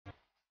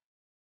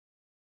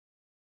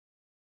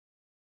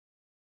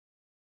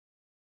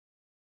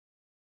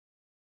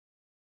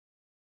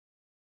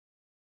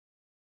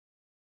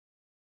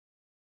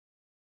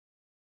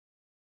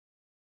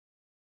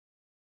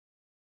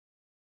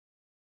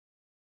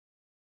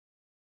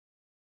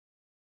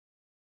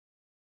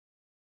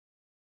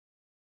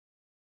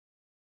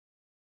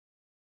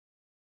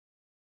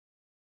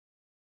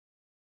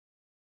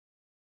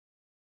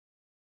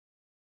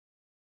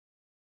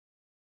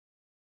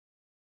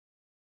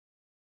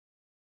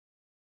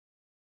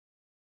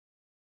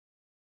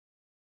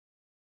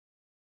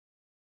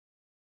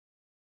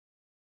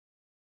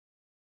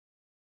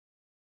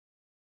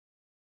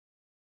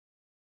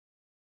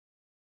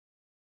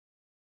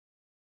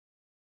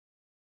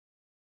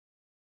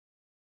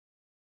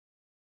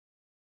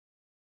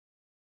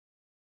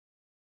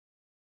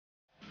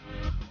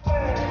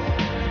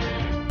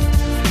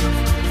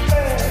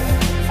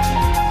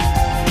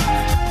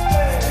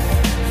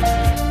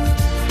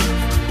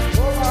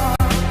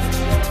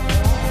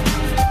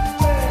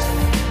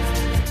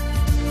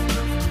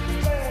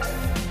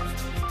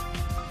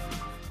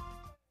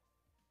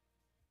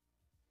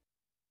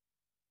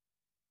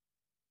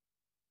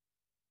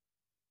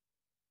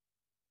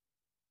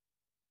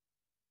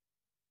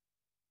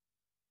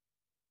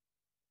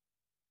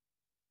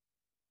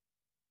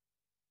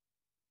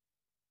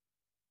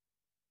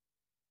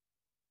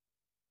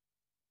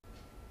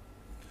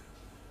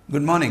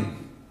Good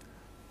morning.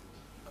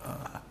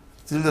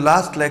 In the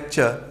last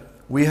lecture,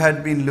 we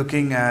had been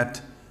looking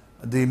at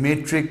the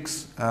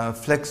matrix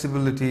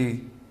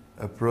flexibility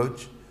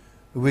approach,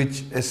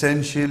 which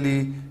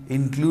essentially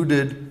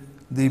included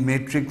the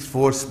matrix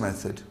force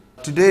method.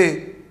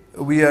 Today,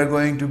 we are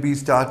going to be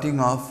starting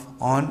off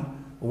on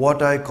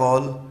what I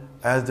call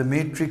as the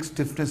matrix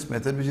stiffness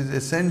method, which is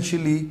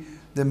essentially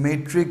the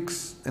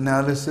matrix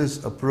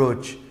analysis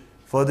approach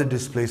for the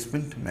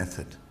displacement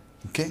method.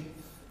 Okay?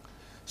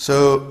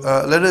 So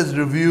let us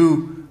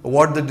review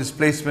what the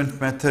displacement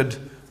method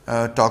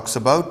talks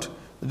about.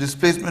 The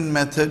displacement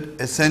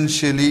method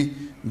essentially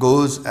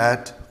goes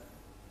at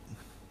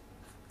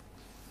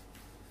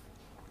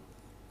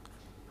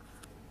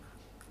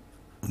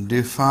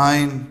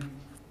define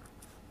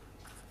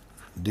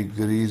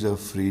degrees of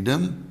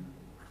freedom.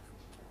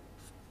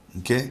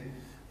 Okay,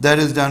 that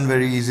is done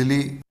very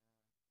easily.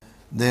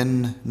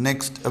 Then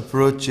next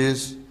approach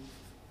is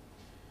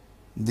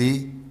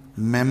the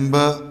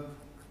member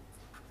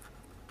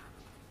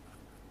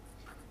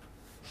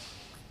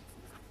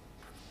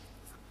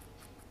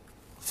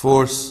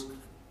force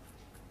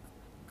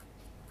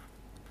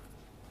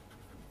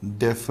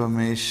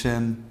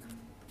deformation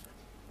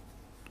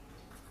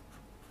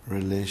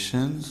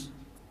relations.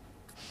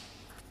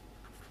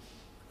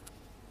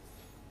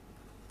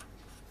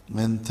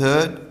 And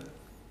third,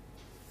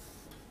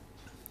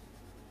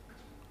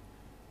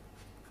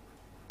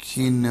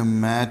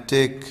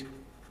 kinematic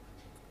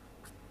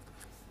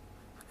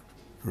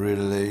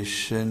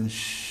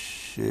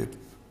relationship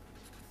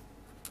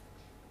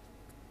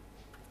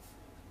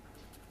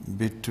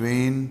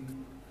between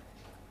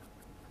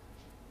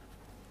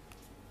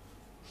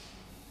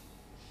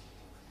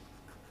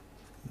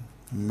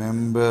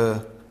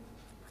member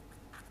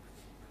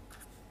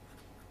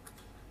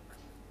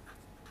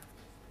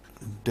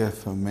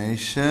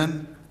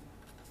deformation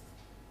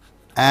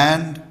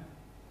and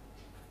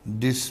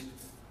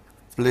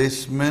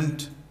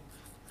displacement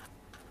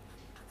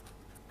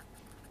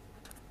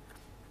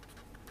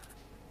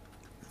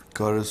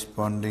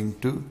corresponding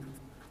to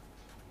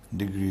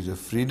degrees of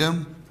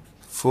freedom.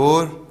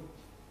 4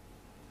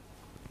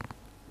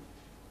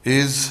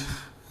 is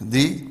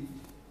the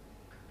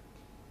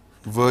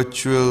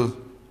virtual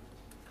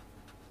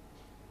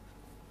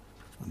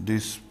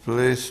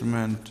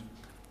displacement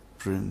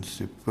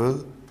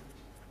principle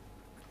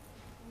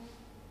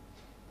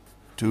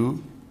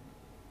to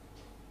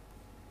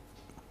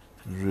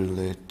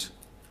relate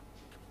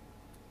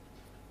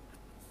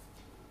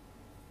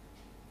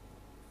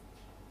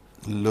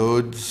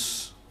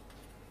loads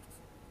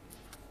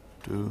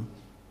to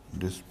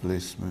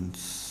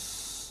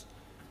displacements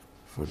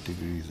for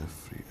degrees of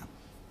freedom.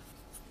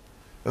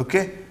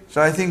 Okay,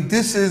 so I think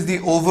this is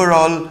the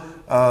overall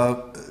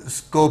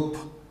scope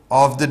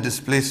of the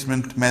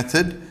displacement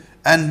method,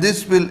 and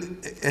this will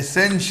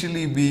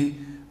essentially be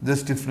the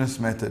stiffness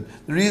method.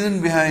 The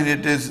reason behind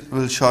it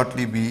will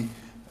shortly be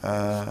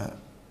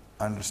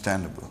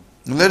understandable.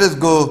 Let us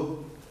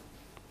go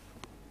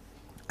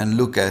and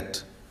look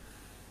at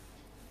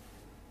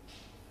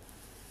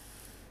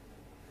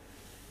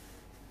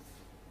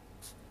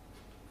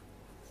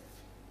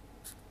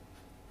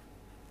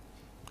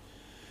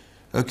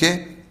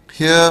okay,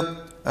 here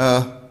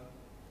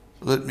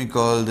let me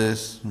call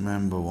this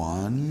member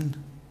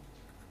 1,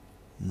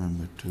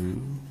 member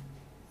 2,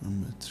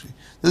 member 3.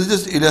 This is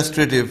just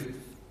illustrative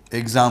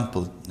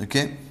example,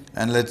 okay?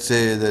 And let's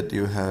say that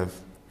you have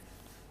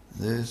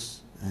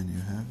this and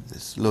you have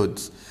this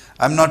loads.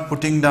 I'm not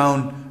putting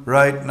down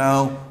right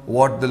now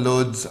what the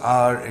loads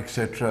are,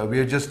 etc. We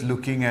are just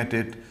looking at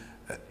it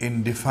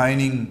in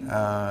defining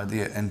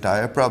the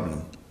entire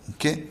problem,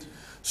 okay?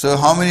 So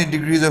how many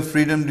degrees of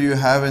freedom do you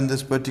have in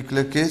this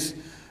particular case?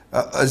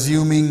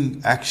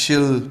 Assuming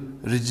axial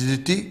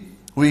rigidity,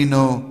 we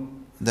know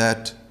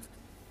that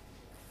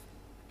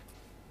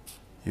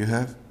you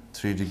have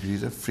 3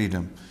 degrees of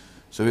freedom.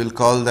 So we'll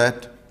call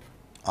that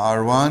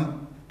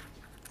R1,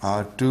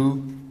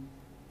 R2,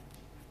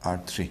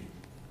 R3.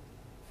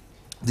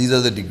 These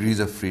are the degrees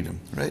of freedom,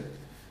 right?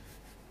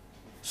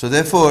 So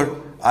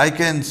therefore, I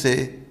can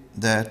say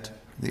that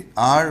the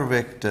R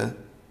vector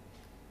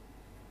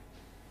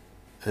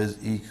is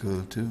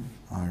equal to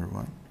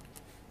R1,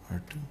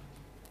 R2,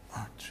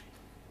 R3.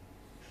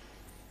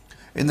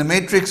 In the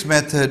matrix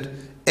method,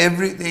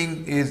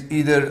 everything is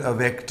either a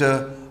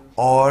vector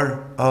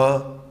or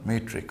a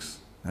matrix.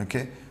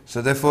 Okay,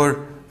 so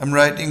therefore I'm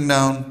writing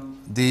down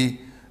the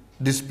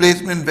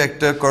displacement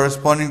vector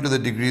corresponding to the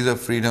degrees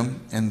of freedom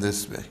in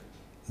this way.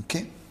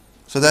 Okay,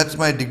 so that's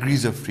my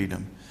degrees of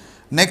freedom.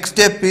 Next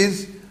step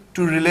is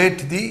to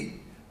relate the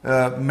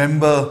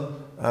member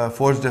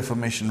force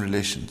deformation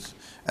relations.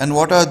 And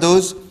what are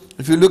those?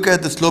 If you look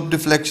at the slope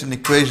deflection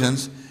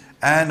equations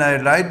and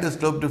I write the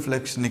slope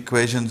deflection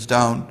equations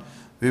down,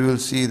 we will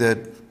see that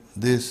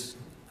this,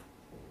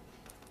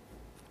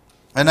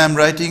 and I'm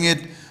writing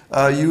it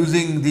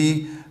using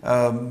the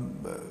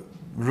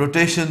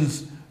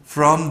rotations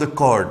from the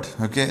chord.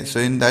 Okay, so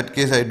in that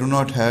case I do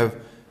not have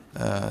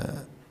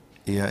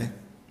EI,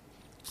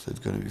 so it's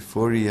going to be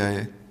 4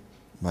 EI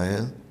by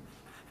L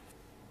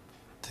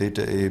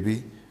theta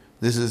AB.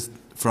 This is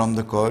from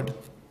the chord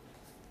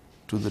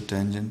to the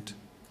tangent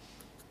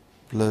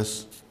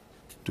plus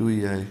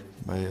 2EI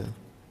by L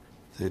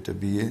theta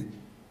BA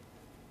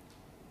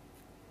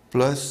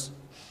plus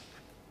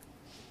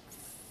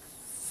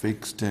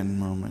fixed end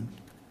moment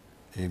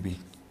AB.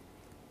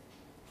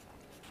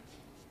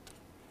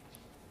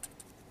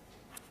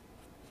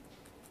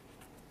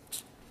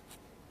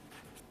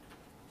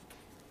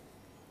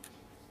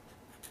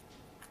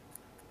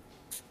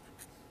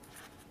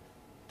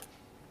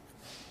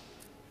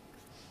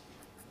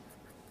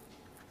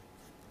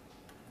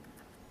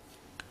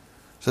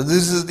 So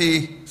this is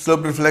the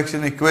slope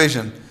reflection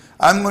equation.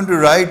 I'm going to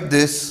write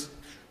this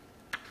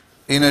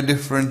in a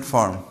different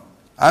form.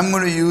 I'm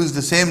going to use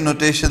the same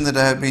notation that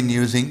I have been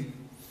using.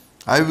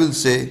 I will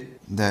say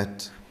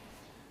that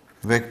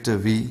vector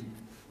V,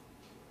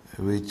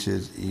 which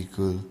is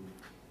equal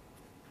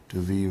to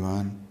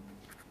V1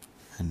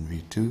 and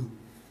V2,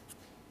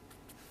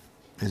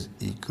 is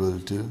equal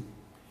to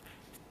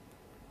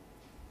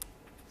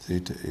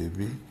theta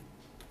AB,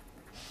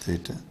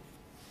 theta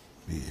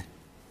BA.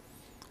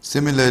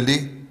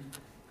 Similarly,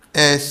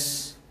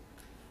 S,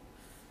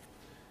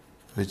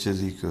 which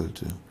is equal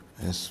to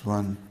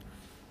S1,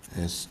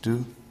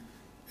 S2,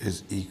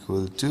 is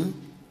equal to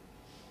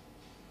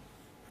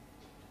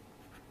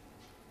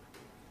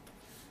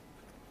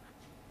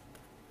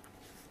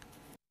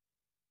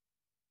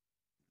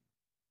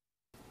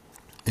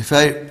if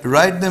I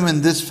write them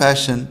in this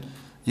fashion,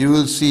 you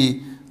will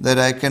see that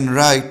I can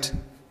write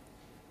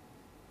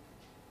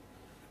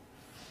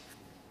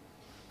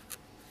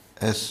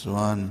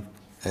S1,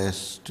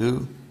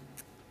 S2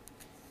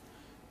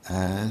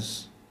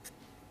 as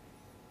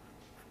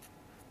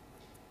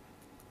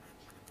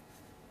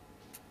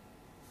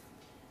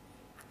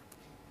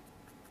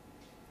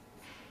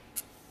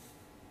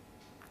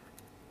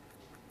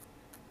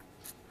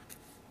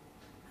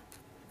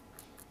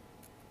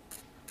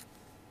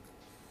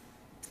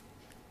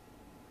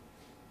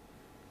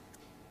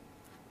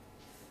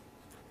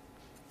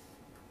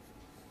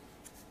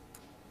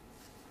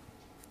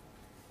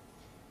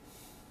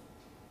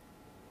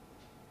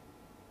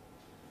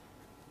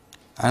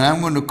and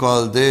I'm going to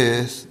call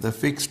this the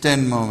fixed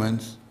end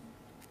moments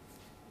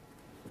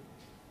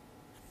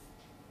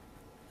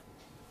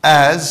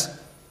as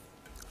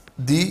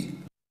these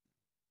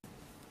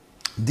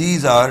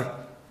are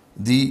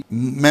the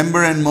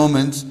member end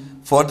moments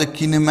for the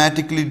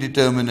kinematically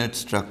determinate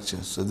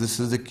structure. So this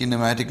is the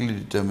kinematically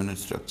determinate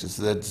structure,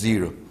 so that's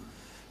 0.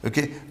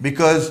 Okay,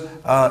 because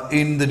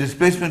in the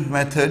displacement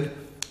method,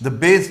 the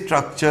base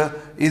structure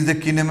is the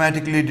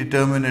kinematically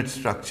determinate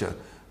structure,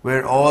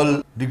 where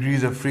all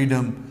degrees of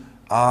freedom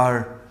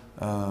are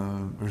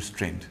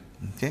restrained.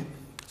 Okay,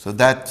 so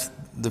that's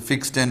the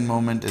fixed end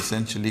moment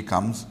essentially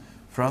comes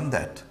from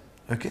that.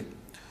 Okay,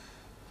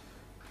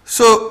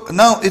 so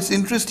now it's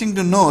interesting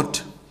to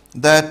note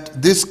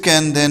that this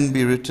can then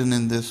be written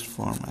in this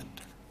format: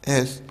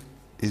 S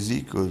is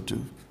equal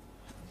to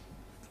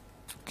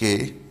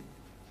K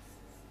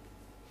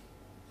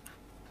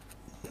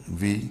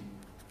V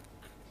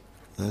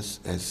plus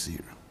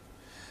S0,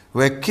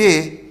 where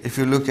K, if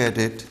you look at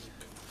it,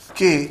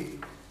 K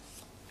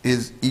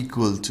is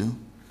equal to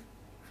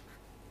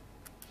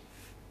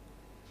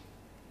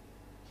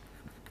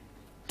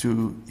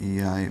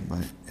 2EI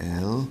by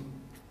L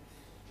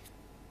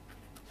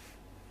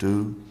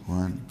 2,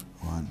 1,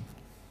 1,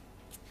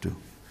 2.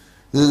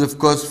 This is of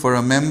course for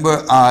a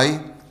member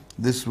I,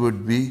 this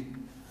would be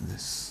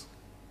this.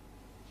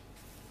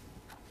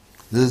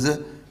 This is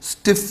a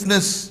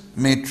stiffness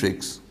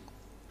matrix.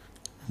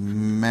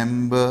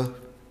 Member,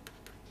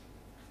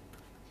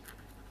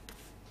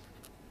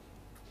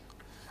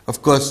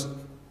 of course,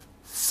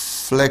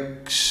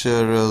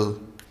 flexural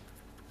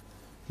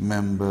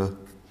member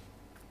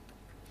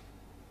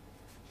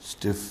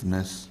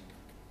stiffness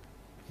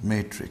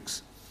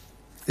matrix.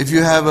 If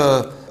you have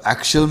an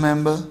axial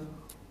member,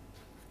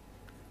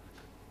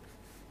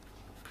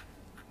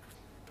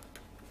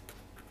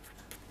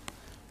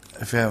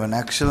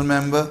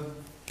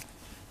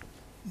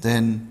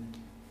 then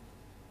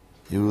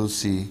you will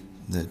see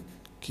that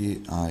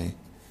Ki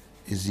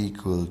is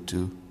equal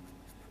to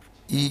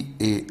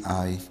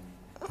EAI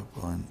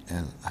upon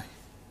Li.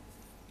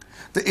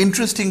 The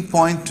interesting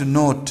point to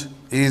note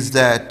is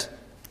that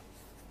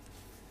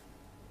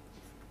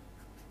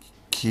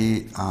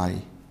Ki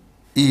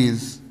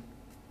is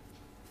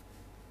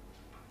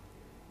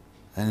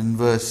an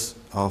inverse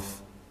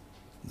of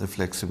the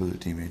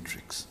flexibility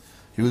matrix.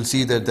 You will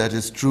see that that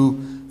is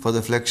true for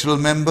the flexural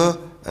member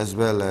as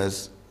well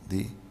as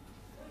the,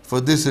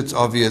 for this it's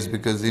obvious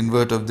because the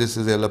invert of this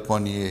is L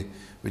upon EA,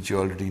 which you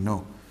already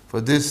know.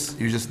 For this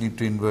you just need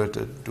to invert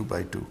it 2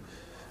 by 2.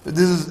 But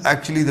this is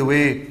actually the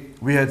way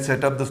we had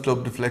set up the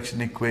slope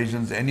deflection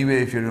equations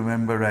anyway, if you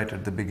remember right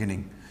at the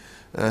beginning.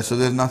 So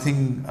there's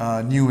nothing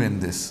new in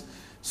this.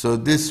 So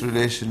this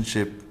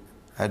relationship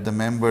at the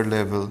member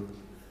level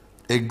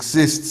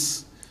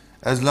exists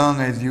as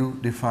long as you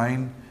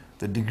define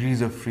the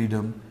degrees of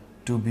freedom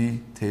to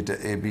be theta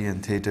AB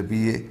and theta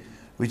BA,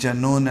 which are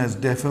known as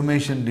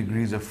deformation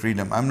degrees of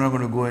freedom. I'm not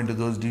going to go into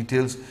those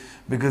details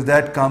because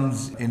that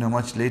comes in a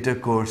much later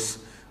course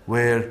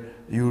where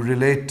you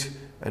relate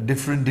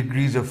different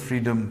degrees of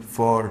freedom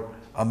for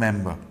a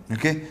member.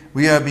 Okay,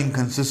 we are being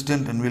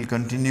consistent and we'll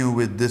continue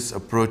with this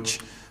approach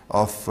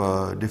of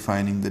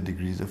defining the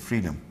degrees of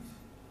freedom.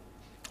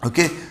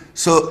 Okay,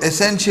 so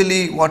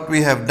essentially what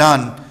we have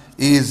done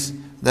is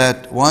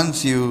that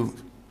once you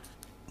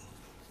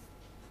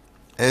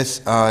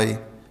SI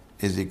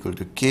is equal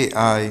to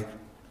KI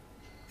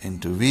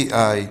into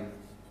VI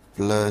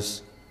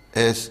plus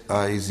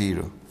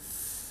SI0.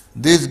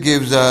 This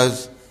gives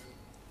us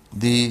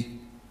the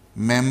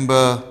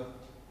member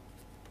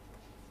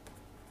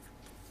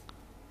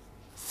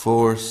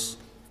force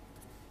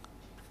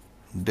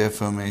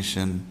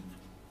deformation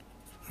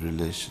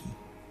relationship.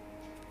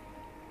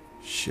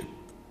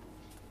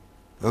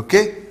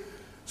 Okay?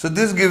 So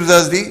this gives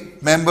us the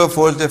member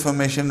force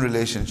deformation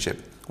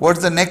relationship.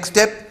 What's the next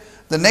step?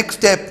 The next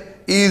step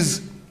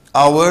is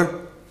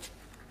our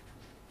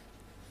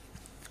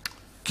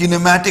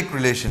kinematic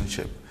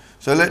relationship.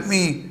 So let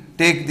me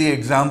take the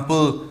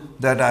example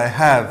that I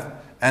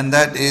have, and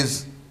that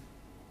is,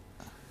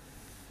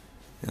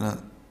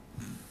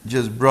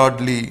 just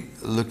broadly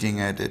looking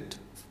at it.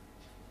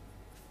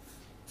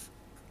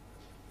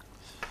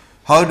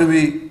 How do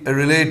we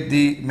relate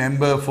the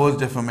member force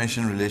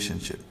deformation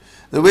relationship?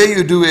 The way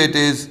you do it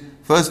is,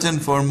 first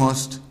and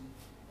foremost,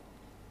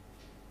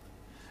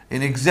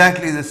 in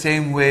exactly the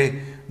same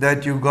way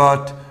that you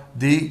got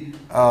the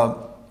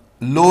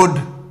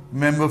load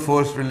member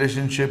force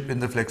relationship in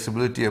the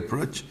flexibility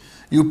approach,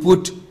 you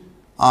put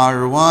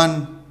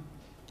R1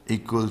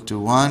 equal to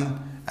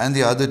 1 and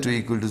the other two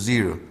equal to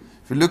 0.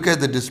 If you look at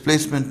the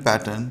displacement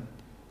pattern,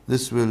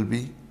 this will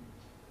be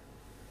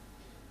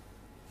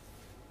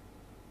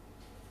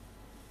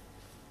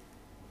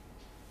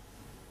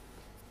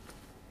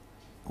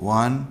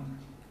one,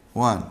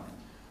 one.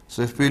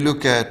 So if we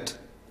look at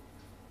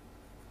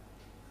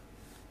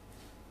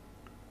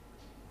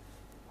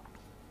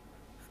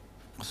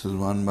this is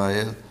 1 by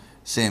L,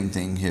 same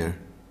thing here.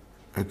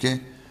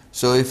 Okay,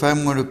 so if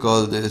I'm going to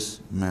call this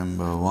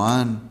member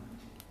 1,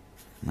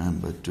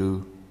 member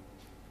 2,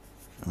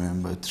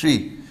 member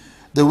 3,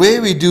 the way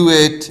we do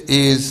it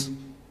is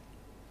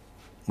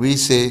we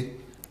say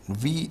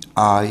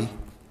VI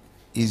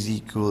is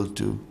equal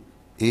to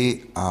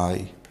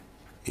AI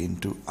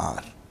into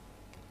R.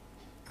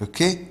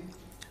 Okay,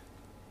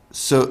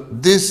 so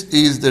this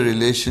is the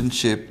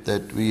relationship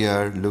that we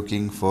are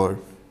looking for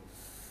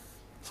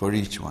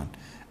each one.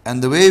 And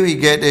the way we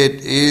get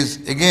it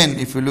is, again,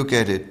 if you look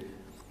at it,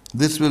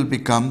 this will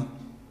become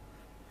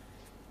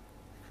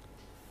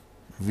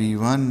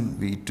V1,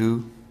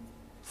 V2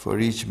 for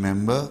each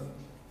member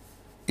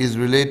is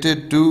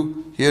related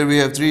to, here we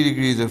have 3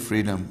 degrees of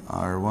freedom,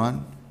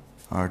 R1,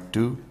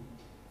 R2,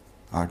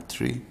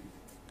 R3.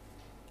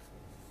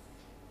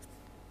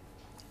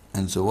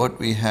 And so what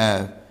we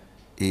have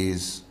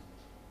is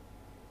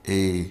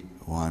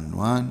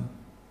A11,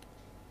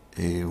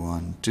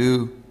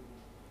 A12,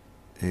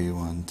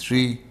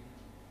 A13,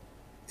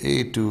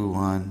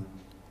 A21,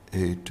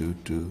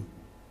 A22,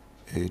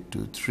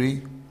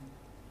 A23,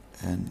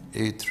 and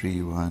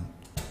A31,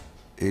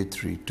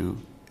 A32,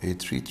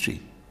 A33.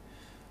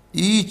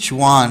 Each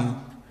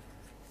one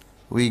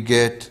we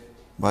get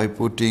by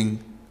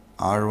putting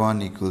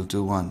R1 equal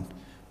to 1.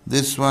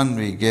 This one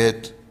we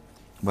get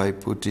by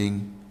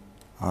putting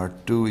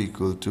R2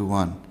 equal to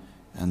 1.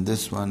 And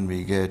this one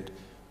we get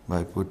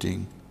by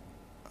putting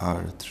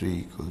R3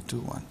 equal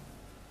to 1.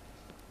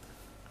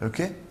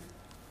 Okay?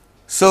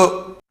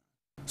 So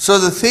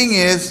the thing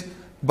is,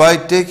 by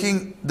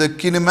taking the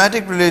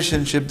kinematic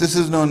relationship, this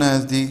is known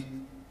as the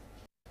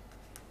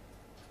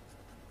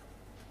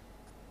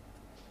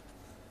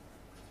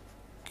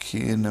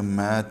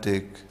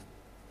kinematic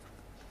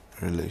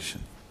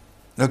relation.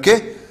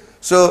 Okay?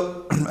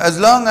 So as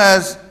long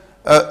as,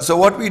 so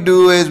what we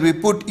do is we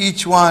put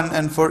each one,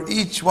 and for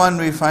each one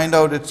we find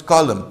out its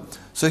column.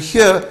 So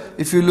here,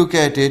 if you look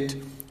at it,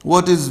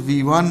 what is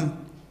V1?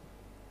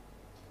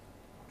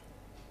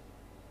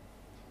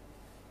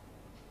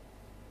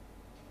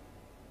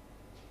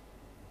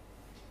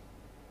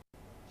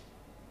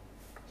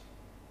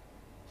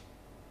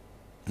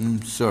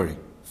 Sorry,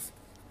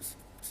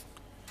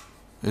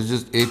 it's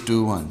just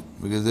A21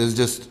 because there's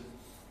just,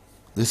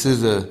 this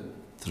is a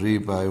 3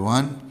 by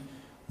 1,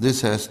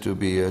 this has to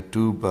be a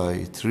 2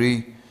 by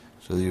 3,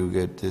 so you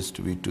get this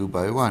to be 2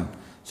 by 1.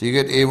 So you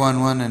get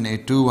A11 and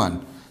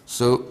A21.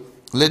 So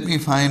let me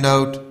find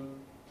out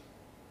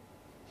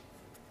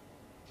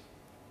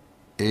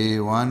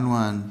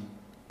A11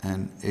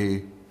 and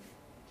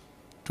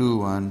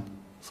A21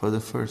 for the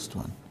first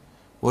one.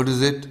 What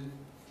is it?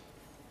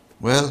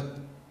 Well,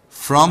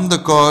 from the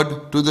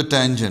chord to the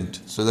tangent,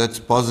 so that's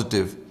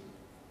positive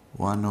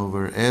 1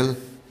 over L.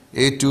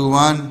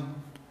 A21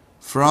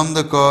 from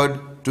the chord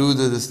to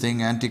this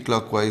thing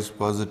anti-clockwise,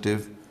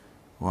 positive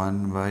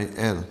 1 by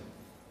L.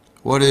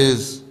 What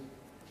is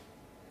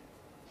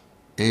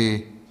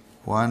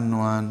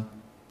A11,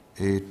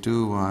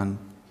 A21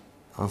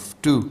 of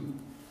 2?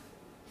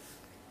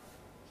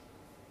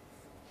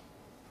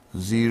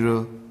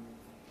 0,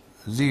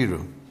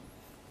 0.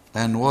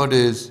 And what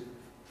is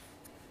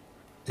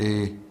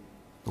a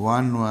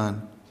 1,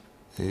 1,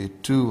 a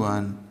 2,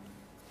 1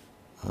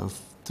 of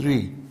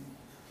 3?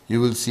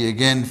 You will see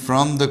again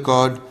from the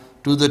chord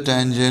to the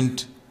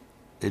tangent,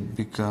 it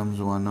becomes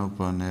 1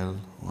 upon L,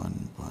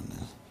 1 upon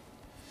L.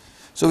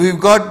 So we've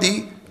got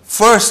the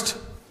first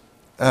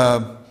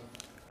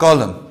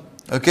column.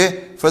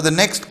 Okay, for the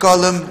next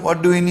column,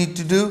 what do we need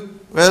to do?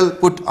 Well,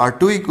 put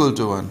R2 equal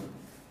to 1.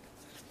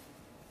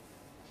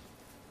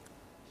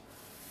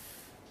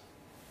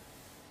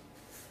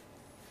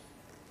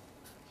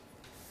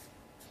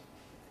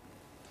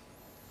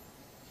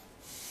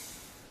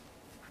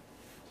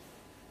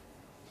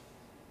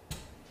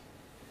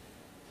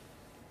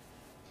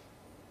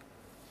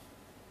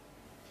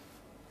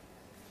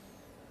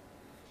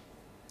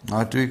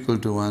 R2 equal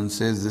to 1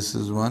 says this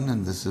is 1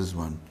 and this is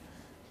 1.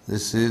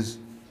 This is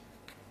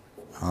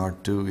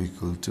R2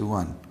 equal to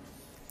 1.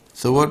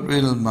 So what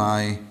will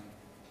my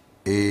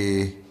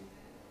A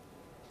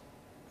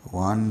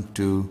 1,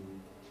 2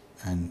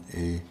 and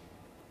A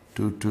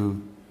 2,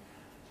 2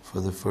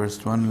 for the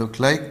first one look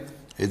like?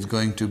 It's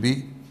going to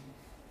be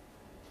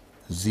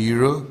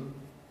 0,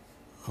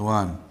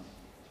 1.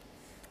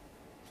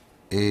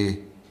 A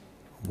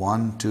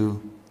 1,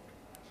 2,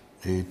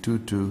 A 2,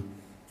 2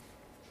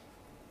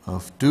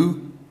 of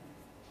 2,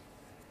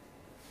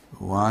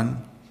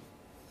 1,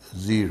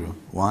 0,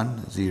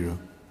 1, 0.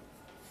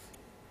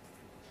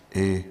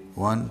 A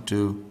 1,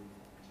 2,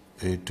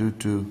 A 2,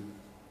 2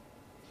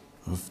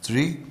 of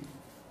 3,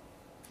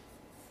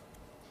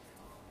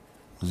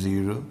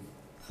 0,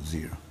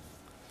 0.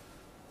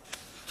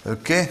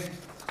 Okay,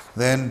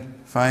 then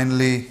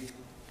finally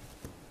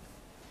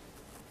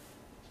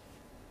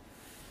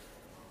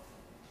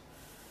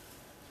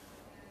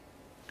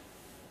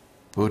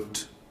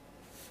put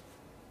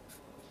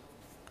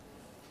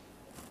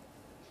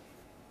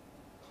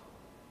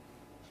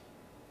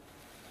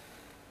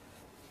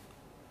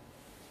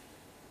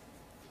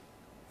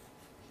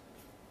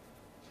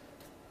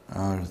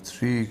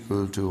R3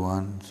 equal to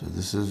 1, so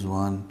this is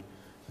 1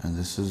 and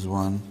this is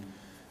 1,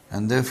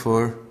 and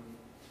therefore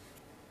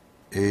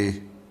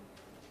A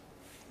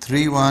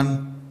 3,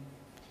 1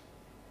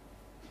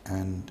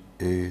 and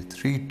A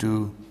 3,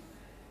 2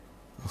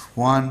 of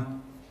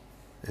 1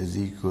 is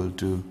equal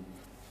to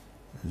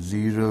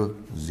 0,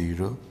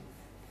 0.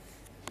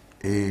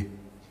 A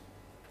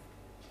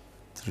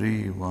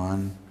 3,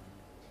 1,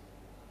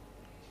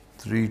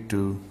 3,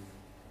 2,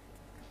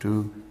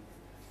 2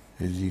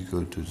 is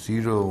equal to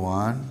 0,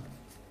 1,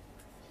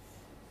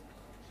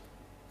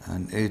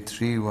 and A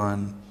 3,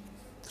 1,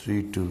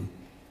 3, 2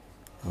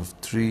 of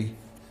 3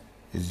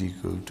 is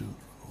equal to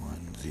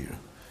 1, 0.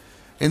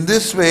 In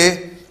this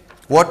way,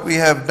 what we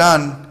have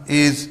done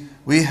is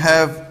we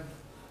have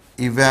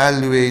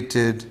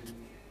evaluated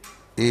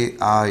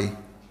AI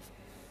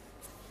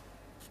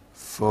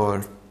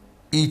for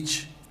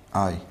each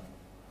I.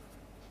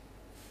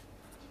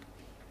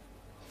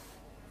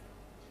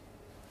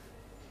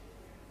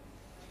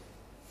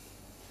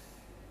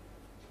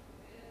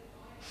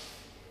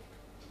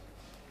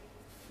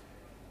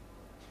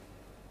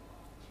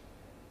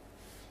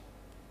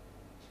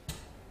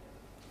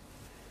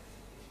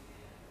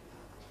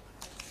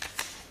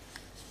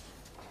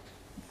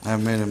 I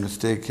made a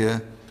mistake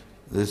here.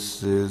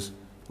 This is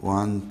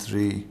 1,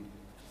 3,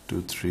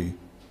 2, 3.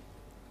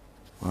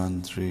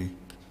 1, 3,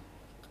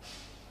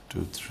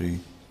 2, 3.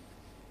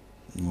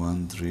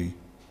 1, 3,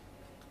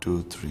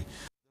 2, 3.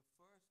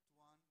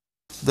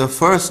 The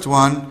first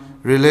one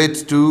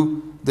relates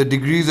to the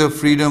degrees of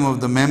freedom of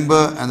the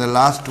member, and the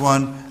last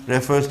one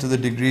refers to the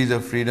degrees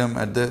of freedom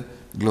at the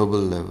global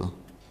level.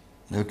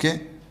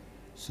 Okay?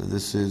 So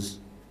this is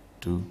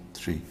 2,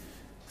 3.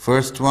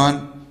 First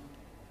one,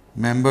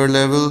 member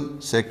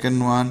level.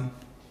 Second one,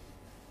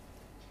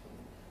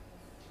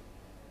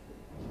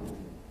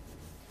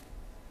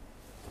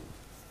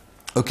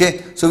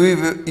 okay, so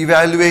we've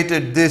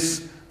evaluated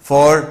this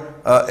for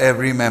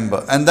every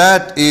member, and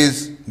that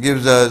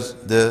gives us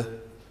the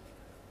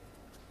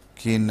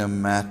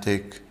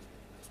kinematic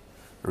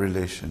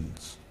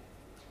relations.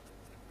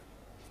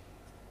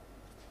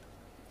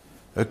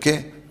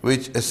 Okay,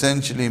 which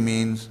essentially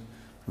means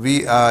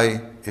VI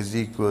is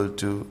equal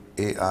to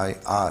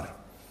AIR.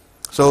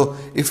 So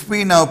if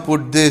we now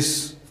put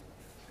this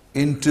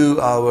into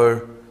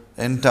our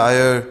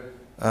entire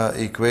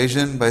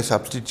equation by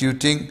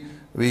substituting,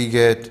 we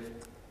get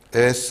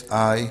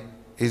SI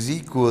is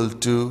equal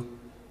to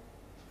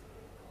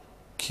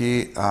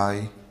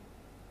KI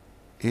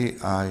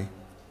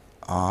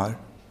AIR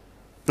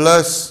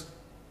plus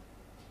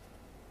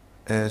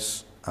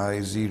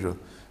SI0.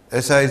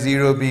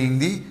 SI0 being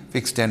the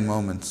fixed end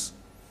moments.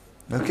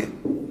 Okay.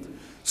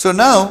 So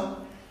now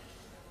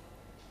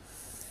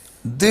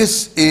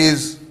this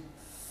is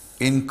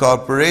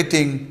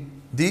incorporating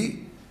the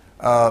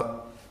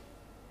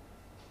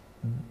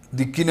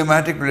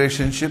kinematic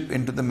relationship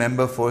into the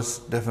member force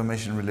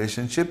deformation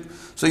relationship.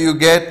 So you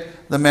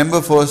get the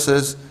member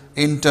forces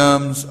in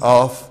terms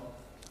of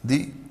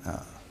the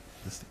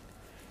this thing.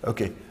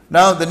 Okay.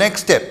 Now the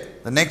next step.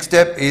 the next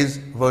step is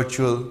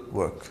virtual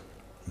work.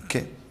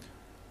 Okay.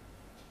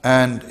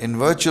 And in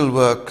virtual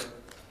work,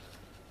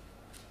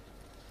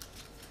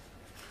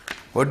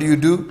 what do?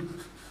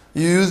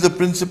 You use the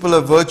principle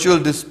of virtual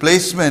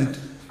displacement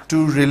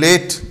to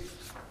relate.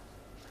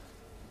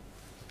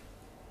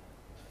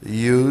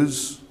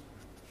 Use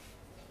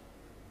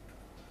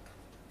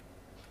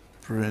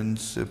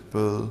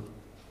principle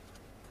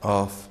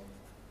of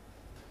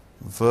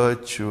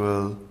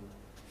virtual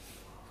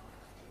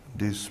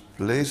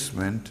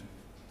displacement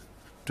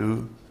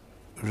to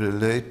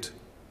relate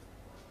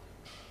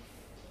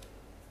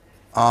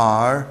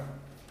R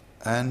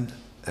and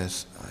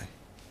SI.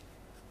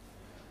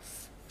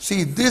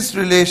 See, this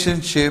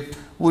relationship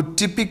would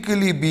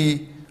typically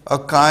be a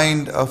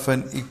kind of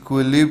an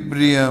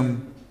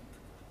equilibrium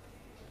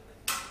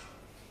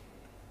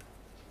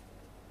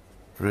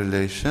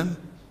relation.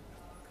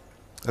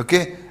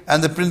 Okay,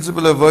 and the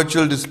principle of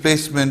virtual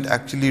displacement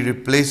actually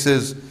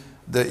replaces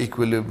the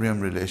equilibrium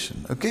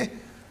relation. Okay,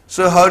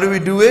 so how do we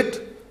do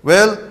it?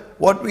 Well,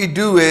 what we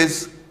do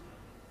is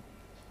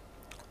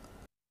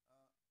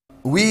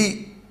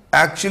we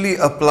actually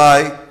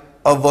apply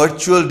a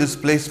virtual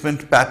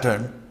displacement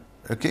pattern,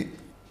 okay,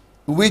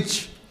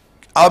 which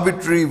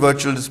arbitrary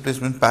virtual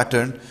displacement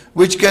pattern,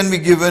 which can be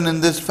given in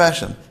this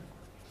fashion.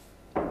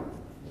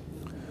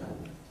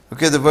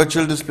 Okay, the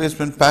virtual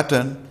displacement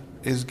pattern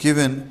is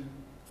given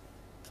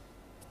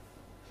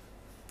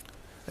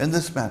in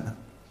this manner.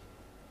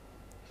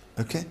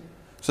 Okay,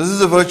 so this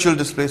is a virtual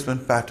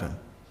displacement pattern,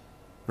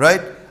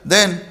 right?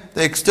 Then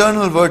the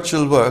external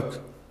virtual work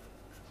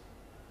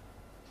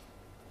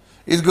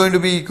is going to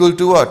be equal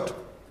to what?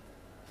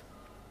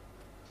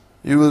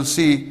 You will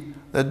see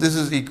that this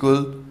is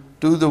equal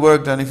to the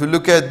work done. If you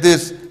look at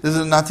this, this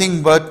is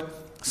nothing but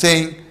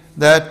saying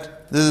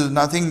that this is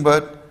nothing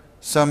but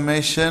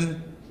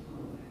summation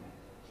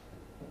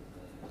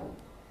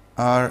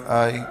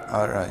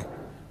Ri.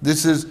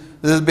 This is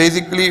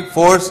basically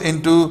force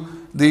into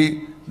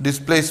the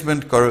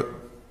displacement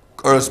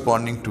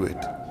corresponding to it.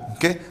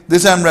 Okay,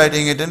 this I am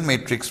writing it in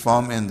matrix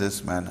form in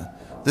this manner.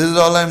 This is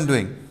all I am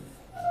doing.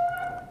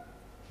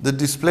 The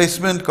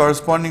displacement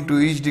corresponding to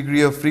each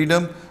degree of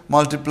freedom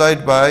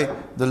multiplied by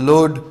the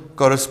load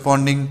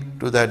corresponding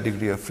to that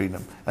degree of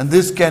freedom. And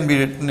this can be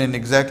written in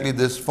exactly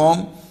this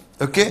form.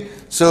 Okay,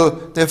 so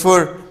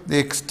therefore the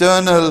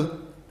external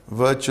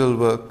virtual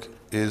work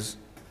is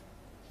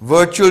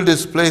virtual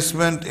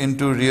displacement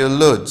into real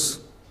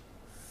loads.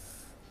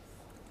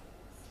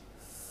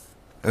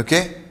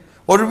 Okay,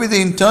 what will be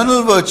the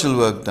internal virtual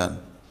work done?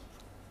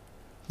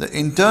 The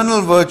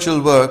internal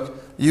virtual work,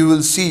 you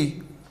will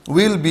see,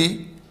 will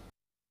be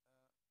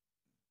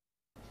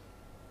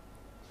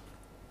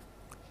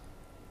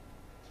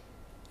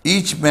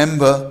each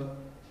member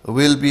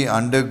will be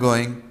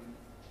undergoing,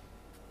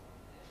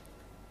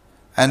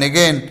 and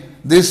again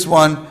this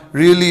one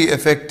really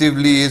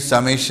effectively is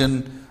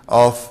summation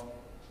of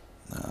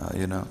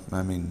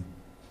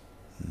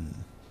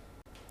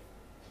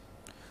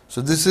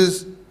so this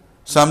is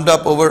summed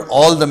up over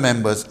all the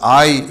members.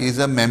 I is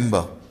a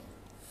member.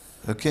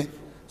 Okay,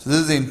 so this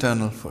is the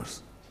internal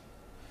force.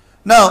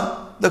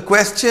 Now the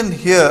question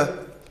here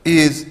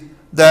is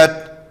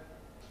that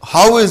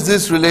how is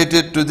this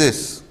related to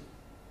this?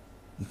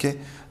 Okay,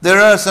 there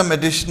are some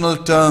additional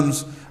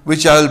terms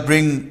which I will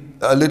bring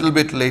a little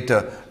bit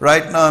later.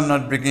 Right now I am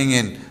not bringing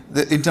in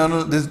the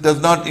internal. This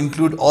does not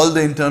include all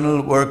the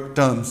internal work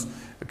terms.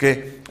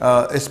 Okay,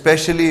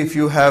 especially if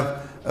you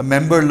have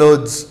member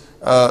loads,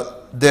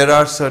 there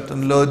are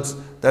certain loads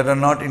that are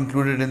not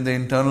included in the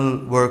internal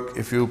work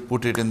if you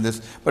put it in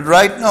this. But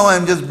right now I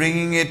am just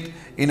bringing it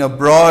in a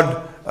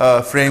broad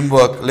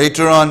framework.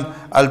 Later on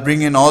I will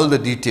bring in all the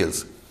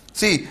details.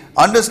 See,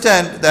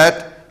 understand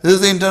that this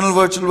is the internal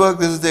virtual work,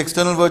 this is the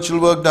external virtual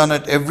work done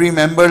at every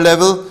member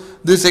level.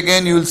 This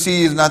again you will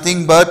see is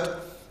nothing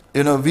but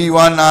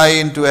V1i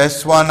into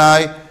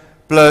S1i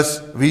plus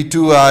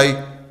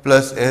V2i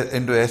plus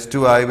into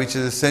S2i, which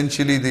is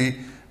essentially the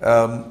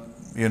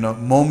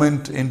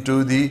moment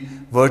into the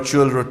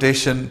virtual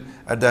rotation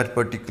at that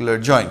particular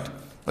joint.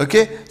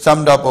 Okay,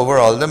 summed up over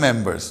all the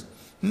members.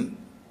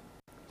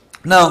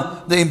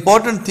 Now the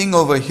important thing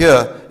over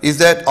here is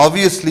that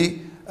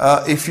obviously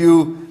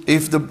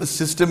if the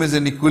system is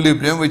in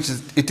equilibrium, which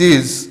it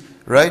is,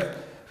 right,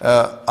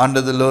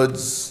 under the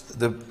loads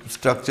the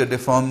structure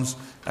deforms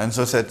and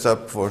so sets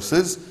up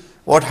forces.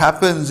 What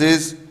happens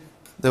is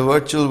the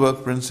virtual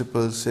work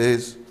principle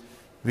says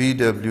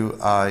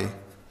VWI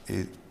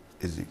is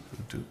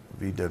equal to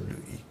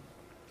VWE.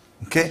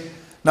 Okay.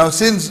 Now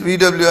since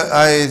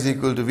VWI is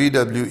equal to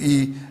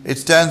VWE, it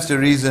stands to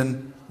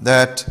reason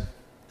that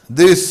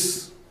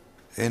this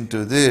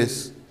into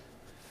this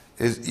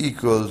is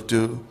equal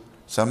to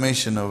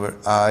summation over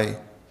I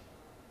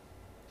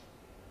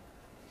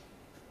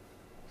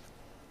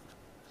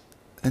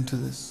into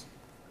this.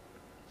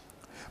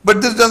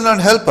 But this does not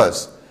help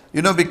us,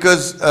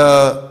 because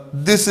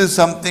this is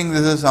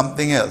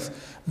something else.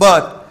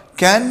 But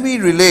can we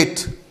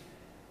relate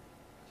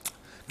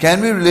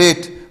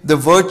the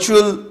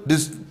virtual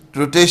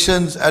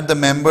rotations at the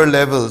member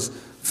levels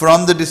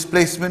from the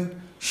displacement?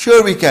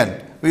 Sure we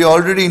can. We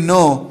already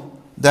know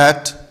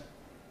that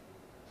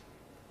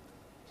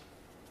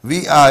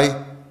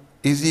VI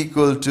is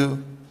equal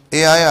to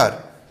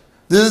AIR.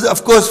 This is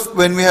of course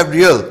when we have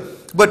real,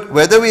 but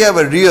whether we have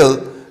a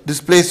real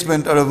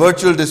displacement or a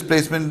virtual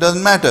displacement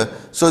doesn't matter.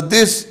 So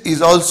this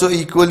is also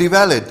equally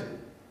valid,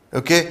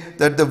 okay,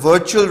 that the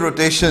virtual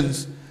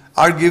rotations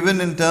are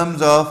given in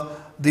terms of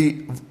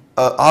the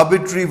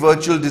arbitrary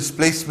virtual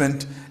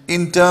displacement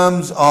in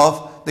terms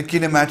of the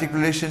kinematic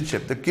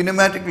relationship. The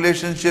kinematic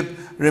relationship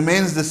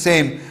remains the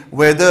same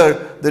whether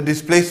the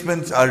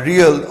displacements are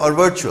real or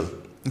virtual,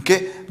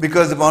 okay,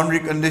 because the boundary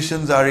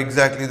conditions are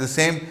exactly the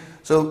same.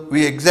 So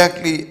we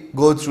exactly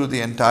go through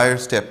the entire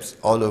steps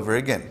all over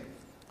again.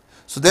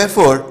 So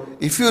therefore,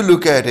 if you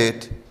look at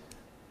it,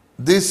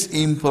 this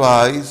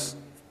implies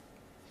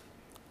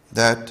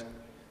that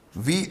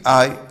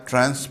VI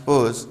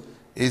transpose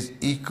is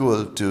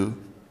equal to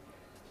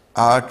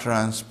R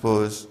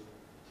transpose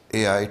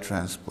AI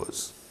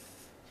transpose.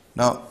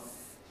 Now,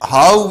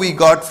 how we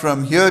got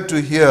from here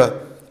to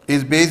here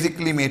is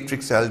basically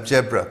matrix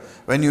algebra.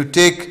 When you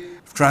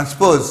take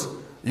transpose,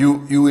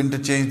 you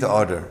interchange the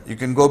order. You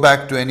can go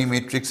back to any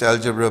matrix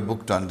algebra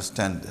book to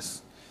understand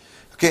this.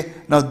 Okay,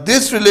 now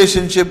this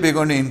relationship we're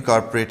going to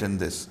incorporate in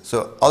this.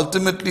 So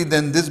ultimately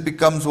then this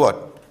becomes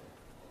what?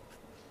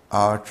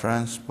 R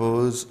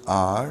transpose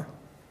R,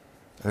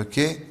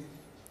 okay,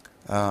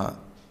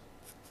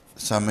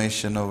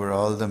 summation over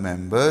all the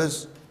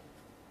members,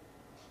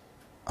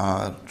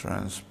 R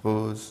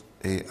transpose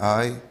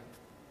AI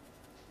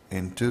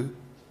into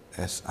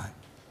SI.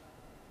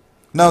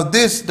 Now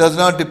this does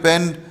not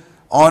depend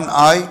on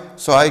I,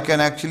 so I can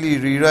actually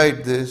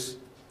rewrite this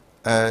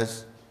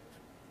as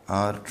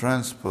R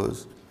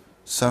transpose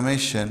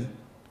summation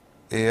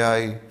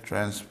AI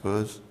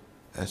transpose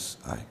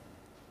SI.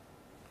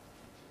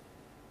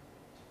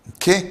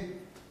 Okay,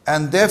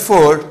 and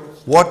therefore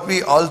what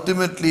we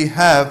ultimately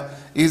have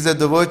is that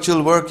the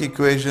virtual work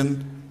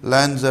equation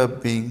lands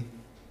up being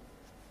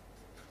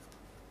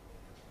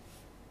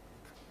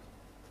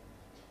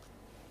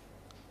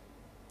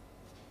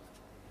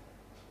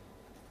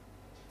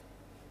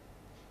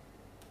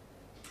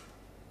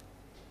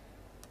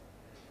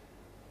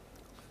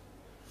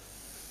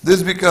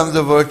this becomes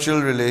a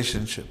virtual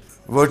relationship,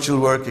 virtual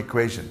work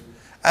equation.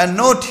 And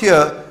note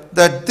here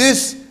that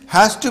this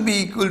has to be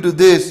equal to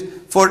this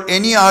for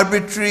any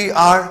arbitrary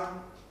R.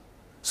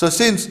 So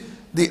since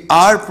the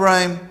R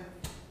prime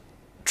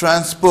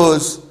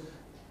transpose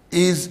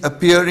is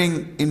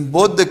appearing in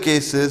both the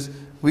cases,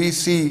 we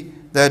see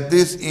that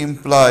this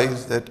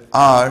implies that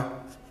R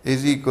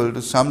is equal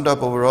to summed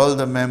up over all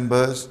the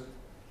members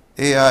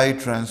AI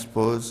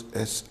transpose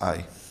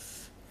SI.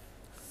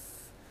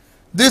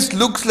 This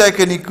looks like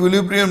an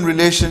equilibrium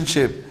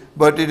relationship,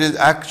 but it is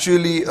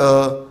actually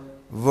a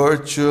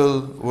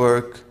virtual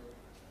work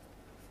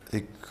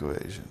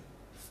equation.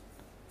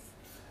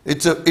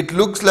 It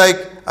looks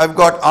like I've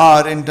got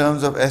R in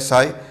terms of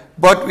SI,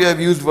 but we have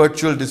used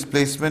virtual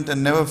displacement,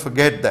 and never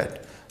forget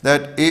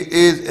that it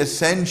is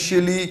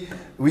essentially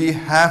we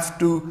have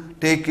to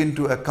take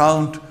into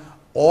account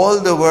all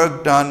the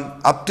work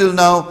done up till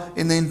now.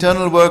 In the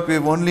internal work we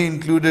have only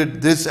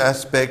included this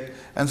aspect,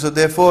 and so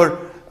therefore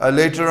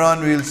later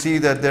on we will see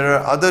that there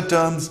are other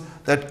terms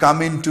that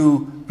come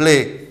into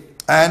play,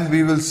 and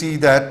we will see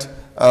that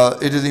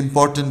it is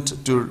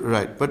important to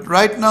write. But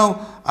right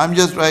now I'm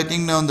just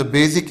writing down the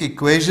basic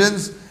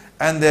equations,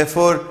 and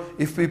therefore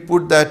if we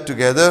put that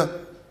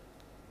together,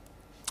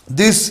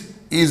 this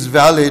is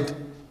valid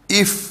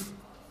if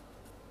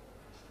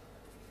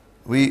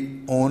we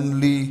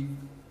only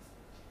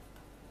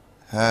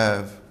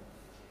have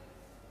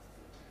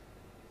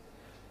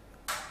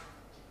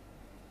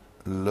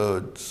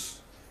loads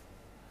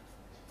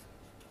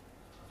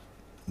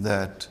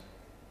that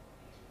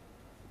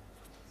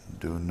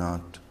do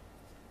not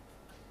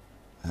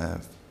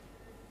have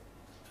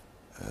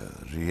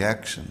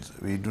reactions.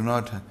 We do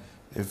not have,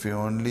 if we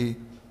only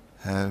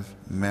have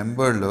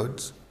member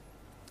loads,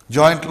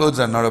 joint loads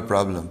are not a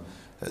problem,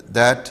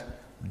 that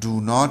do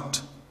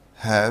not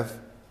have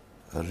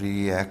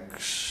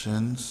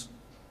reactions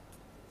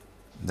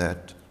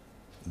that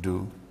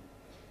do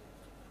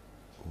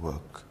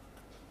work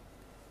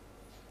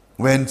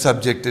when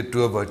subjected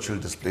to a virtual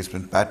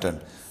displacement pattern.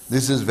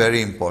 This is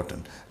very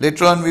important.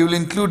 Later on we will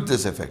include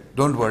this effect.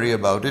 Don't worry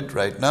about it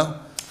right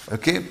now.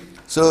 Okay.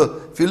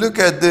 So if you look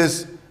at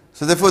this,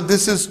 so therefore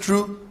this is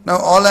true. Now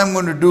all I'm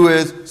going to do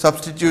is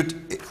substitute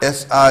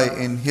SI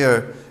in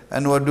here,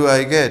 and what do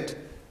I get?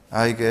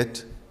 I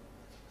get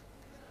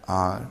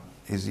R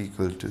is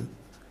equal to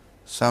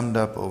summed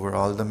up over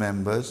all the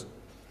members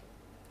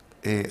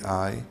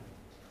AI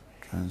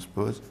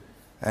transpose,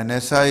 and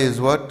SI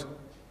is what?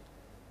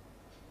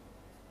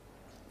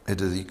 It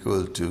is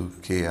equal to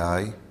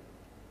KI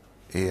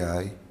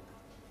AI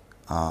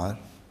R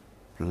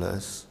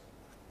plus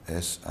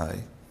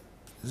SI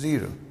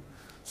 0.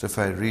 So if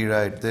I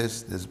rewrite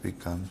this, this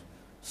becomes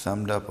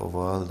summed up over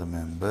all the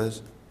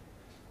members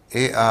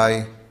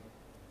AI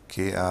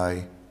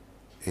KI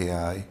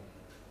AI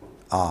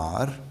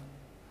R,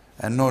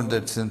 and note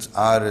that since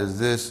R is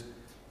this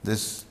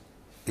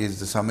is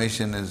the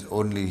summation is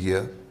only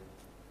here,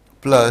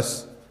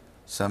 plus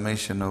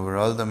summation over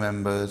all the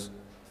members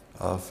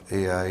of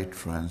AI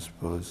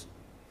transpose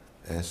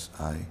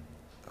SIO.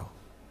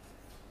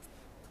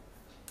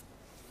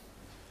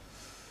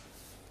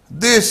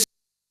 This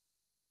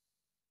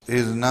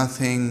is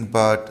nothing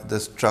but the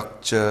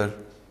structure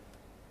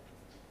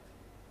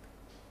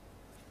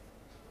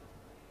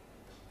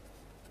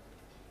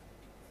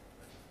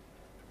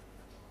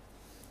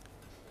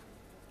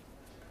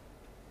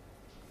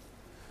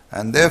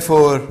and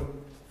therefore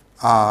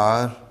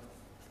R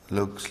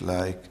looks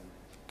like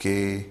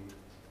K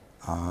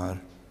R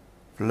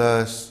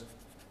plus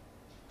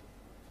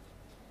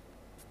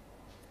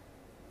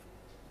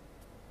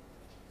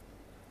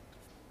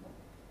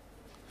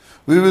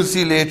we will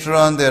see later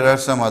on there are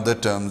some other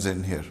terms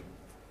in here,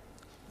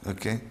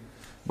 okay,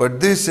 but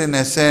this in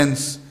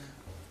essence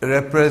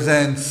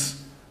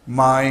represents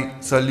my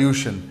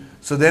solution.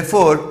 So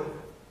therefore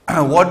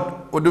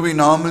what do we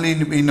normally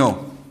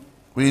know?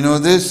 We know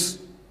this,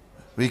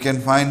 we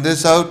can find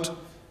this out,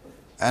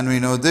 and we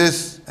know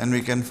this, and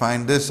we can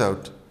find this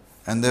out,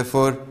 and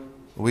therefore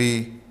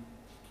we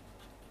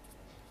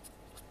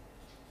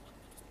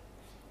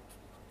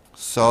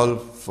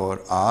solve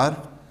for R.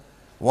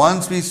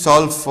 Once we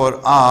solve for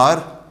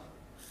R,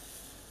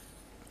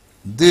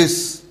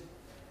 this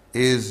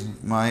is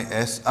my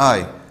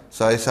SI.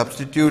 So I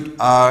substitute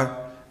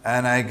R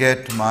and I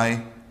get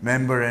my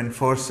member and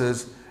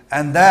forces,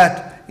 and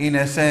that in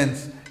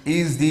essence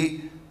is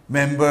the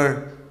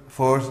member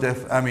force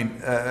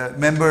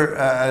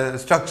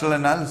structural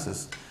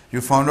analysis.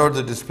 You found out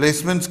the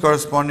displacements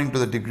corresponding to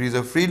the degrees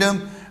of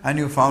freedom, and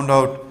you found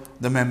out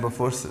the member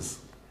forces.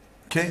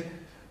 Okay,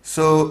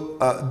 so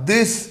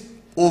this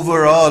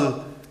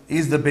overall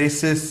is the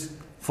basis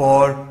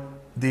for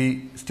the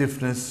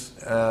stiffness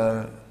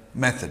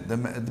method, the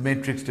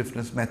matrix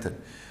stiffness method.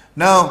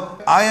 Now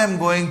I am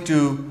going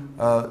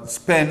to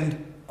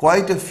spend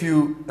quite a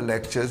few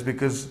lectures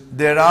because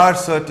there are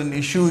certain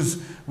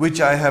issues which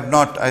I have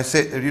not, I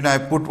say, I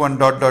put one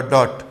dot dot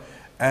dot,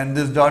 and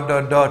this dot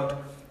dot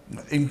dot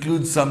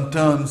includes some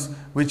terms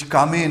which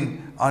come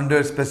in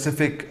under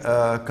specific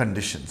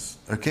conditions.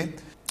 Okay.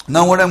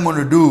 Now what I'm going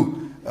to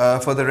do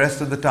for the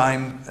rest of the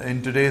time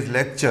in today's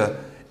lecture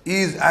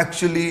is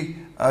actually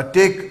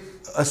take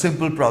a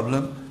simple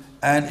problem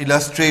and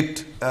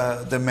illustrate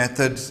the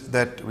methods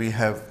that we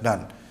have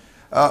done.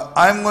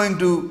 I'm going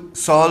to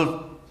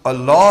solve a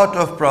lot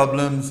of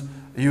problems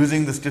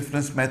using the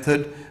stiffness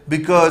method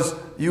because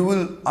you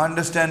will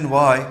understand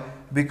why.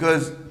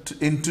 Because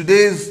in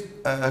today's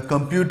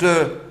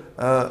computer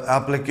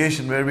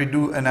application where we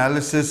do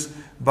analysis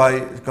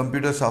by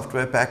computer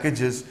software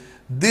packages,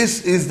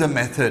 this is the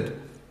method.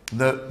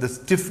 The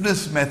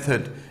stiffness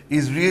method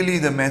is really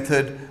the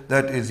method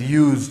that is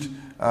used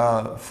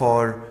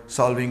for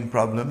solving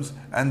problems,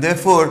 and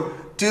therefore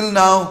till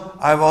now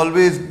I've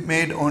always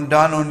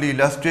done only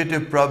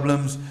illustrative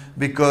problems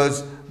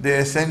because they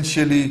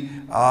essentially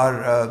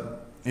are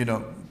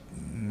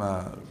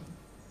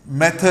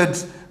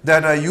methods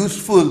that are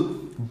useful,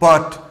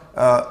 but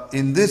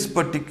in this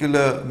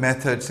particular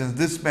method, since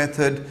this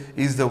method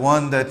is the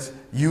one that's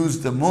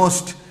used the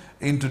most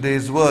in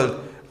today's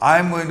world,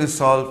 I'm going to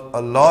solve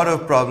a lot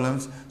of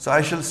problems. So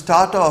I shall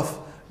start off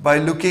by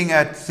looking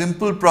at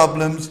simple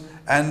problems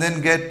and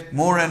then get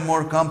more and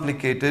more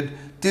complicated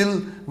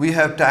till we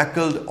have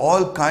tackled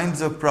all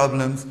kinds of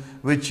problems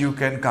which you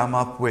can come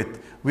up with.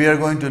 We are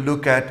going to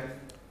look at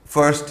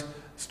first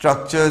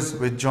structures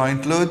with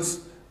joint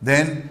loads,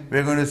 then we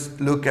are going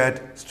to look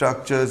at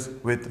structures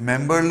with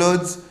member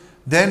loads,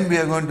 then we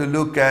are going to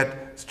look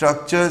at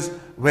structures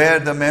where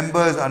the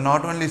members are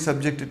not only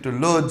subjected to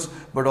loads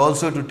but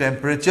also to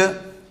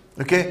temperature.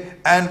 Okay,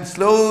 and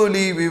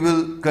slowly we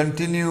will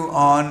continue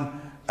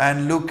on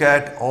and look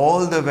at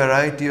all the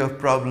variety of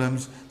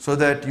problems so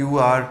that you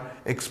are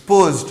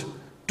exposed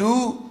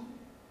to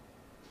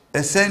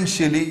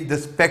essentially the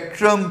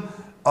spectrum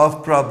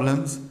of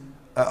problems.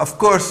 Of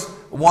course,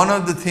 one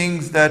of the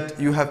things that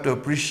you have to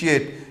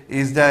appreciate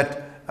is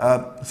that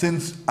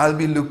since I'll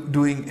be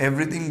doing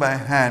everything by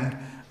hand,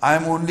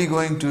 I'm only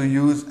going to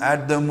use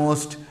at the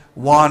most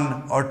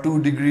 1 or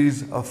 2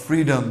 degrees of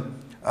freedom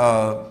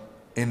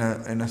in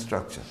a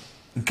structure.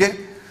 Okay,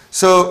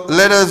 so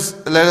let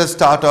us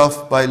start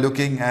off by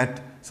looking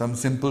at some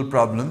simple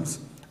problems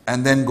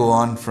and then go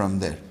on from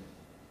there.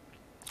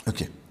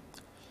 Okay,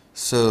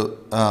 so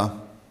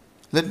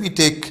let me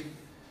take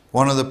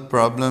one of the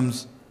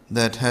problems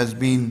that has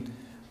been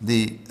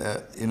the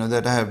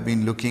that I have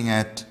been looking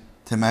at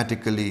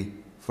thematically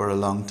for a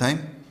long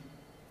time.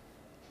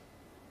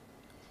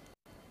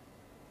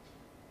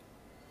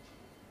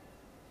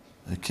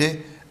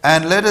 Okay,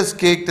 and let us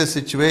take the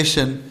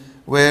situation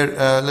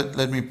where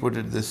let me put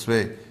it this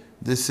way.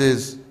 This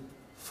is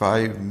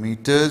 5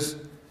 meters,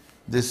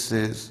 this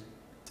is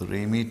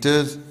 3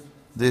 meters,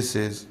 this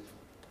is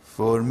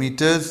 4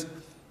 meters.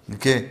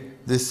 Okay,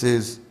 this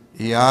is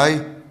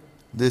EI,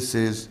 this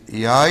is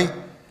EI,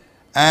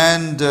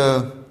 and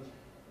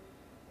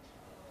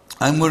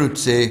I'm going to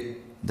say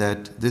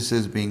that this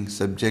is being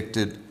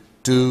subjected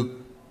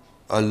to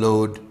a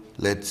load,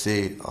 let's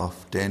say,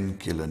 of 10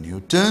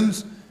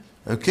 kilonewtons,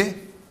 okay,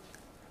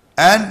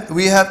 and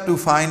we have to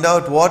find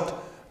out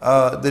what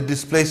the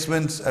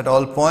displacements at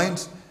all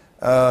points,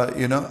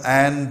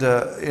 and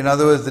in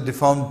other words the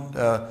deformed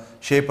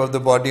shape of the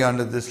body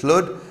under this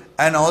load,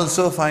 and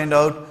also find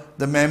out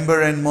the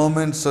member and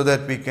moments so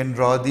that we can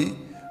draw the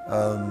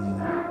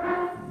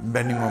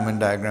bending moment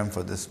diagram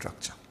for this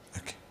structure.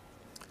 Okay.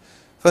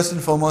 First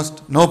and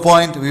foremost, no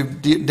point,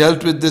 we've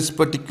dealt with this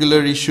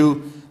particular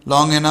issue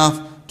long enough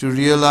to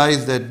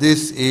realize that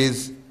this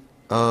is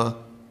a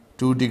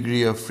 2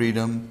 degree of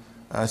freedom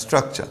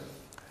structure.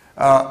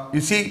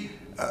 You see,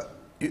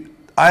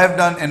 I have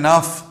done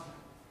enough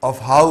of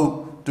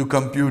how to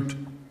compute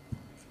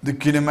the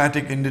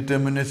kinematic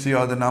indeterminacy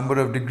or the number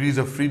of degrees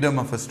of freedom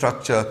of a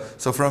structure.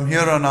 So from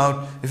here on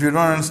out, if you don't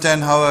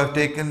understand how I've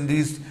taken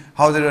these,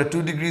 how there are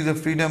 2 degrees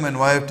of freedom and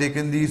why I've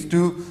taken these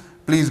two,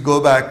 please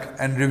go back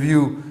and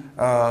review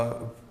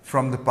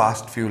from the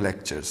past few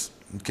lectures,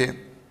 okay,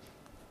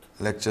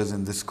 lectures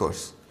in this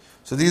course.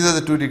 So these are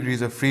the 2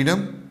 degrees of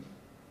freedom.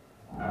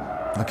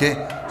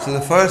 Okay, so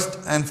the first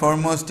and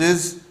foremost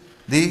is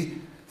the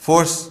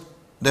force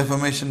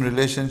deformation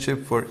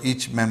relationship for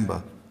each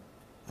member.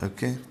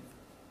 Okay,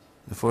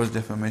 the force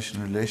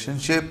deformation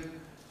relationship,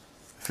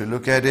 if you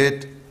look at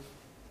it,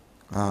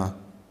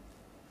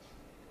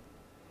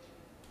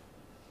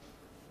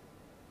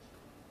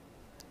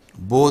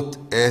 both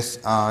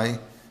SI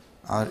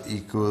are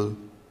equal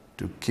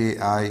to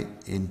KI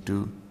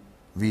into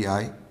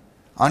VI.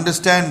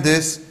 Understand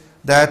this,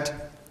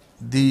 that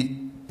the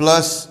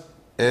plus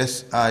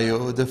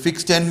SIO, the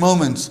fixed end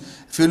moments,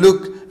 if you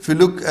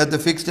look at the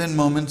fixed end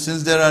moments,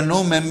 since there are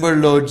no member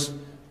loads,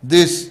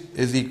 this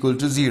is equal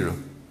to 0.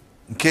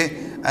 Okay,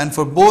 and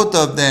for both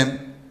of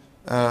them,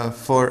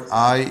 for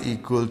I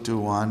equal to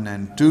 1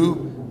 and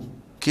 2,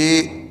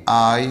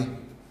 KI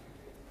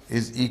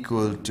is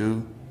equal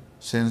to,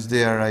 since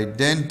they are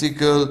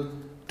identical,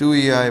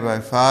 2EI by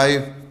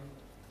 5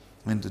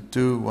 into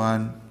 2,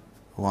 1,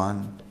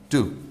 1,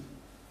 2.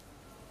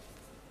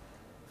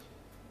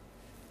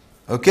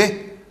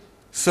 Okay,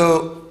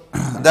 so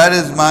that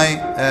is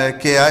my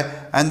Ki,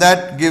 and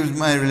that gives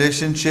my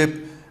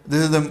relationship.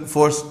 This is the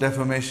force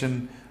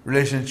deformation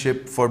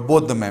relationship for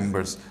both the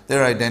members. They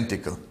are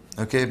identical,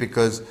 okay,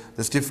 because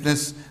the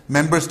stiffness,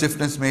 member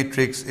stiffness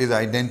matrix is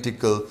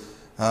identical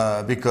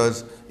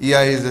because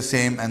EI is the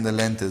same and the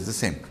length is the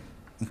same.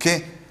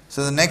 Okay,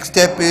 so the next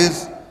step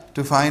is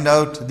to find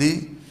out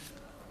the,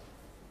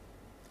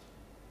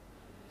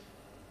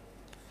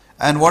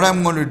 and what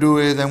I'm going to do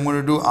is I'm going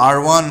to do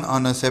R1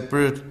 on a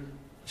separate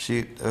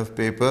sheet of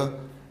paper,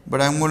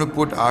 but I'm going to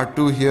put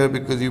R2 here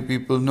because you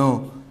people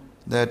know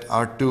that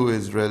R2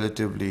 is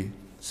relatively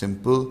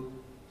simple.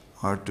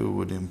 R2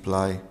 would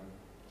imply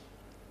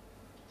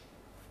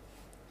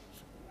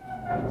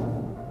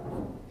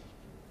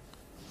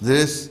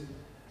this,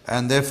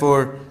 and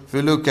therefore if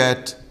you look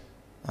at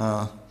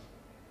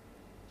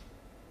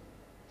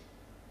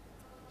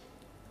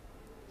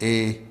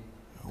A12,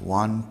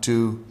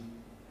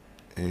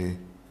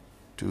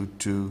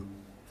 A22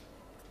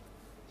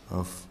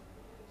 of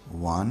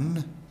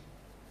 1,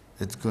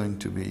 it's going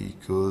to be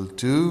equal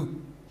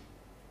to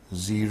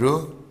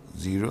 0,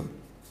 0,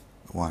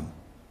 1.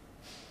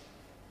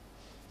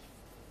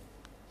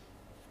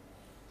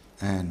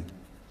 And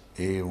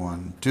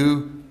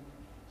A12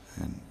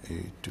 and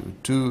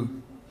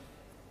A22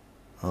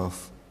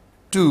 of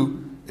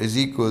 2 is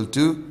equal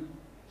to,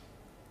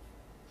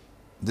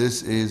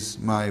 this is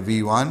my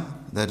V1,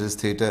 that is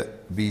theta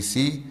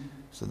BC,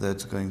 so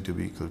that's going to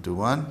be equal to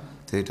 1.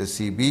 Theta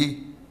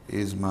CB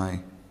is my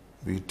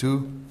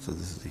V2, so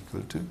this is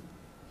equal to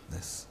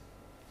this.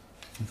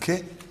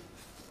 Okay.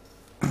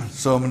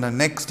 So the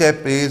next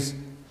step is,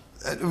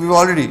 we've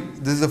already,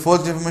 this is the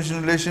force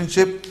deformation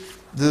relationship,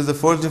 this is the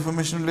force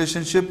deformation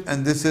relationship,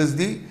 and this is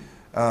the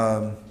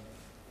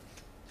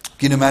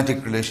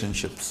kinematic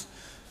relationships.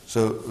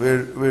 So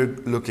we're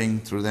looking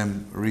through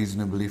them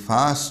reasonably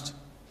fast.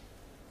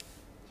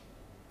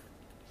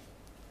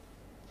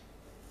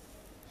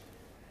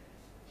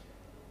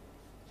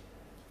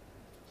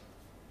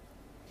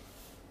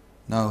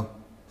 Now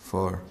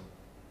for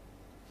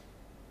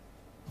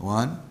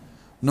 1,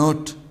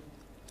 note,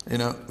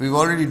 we've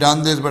already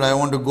done this, but I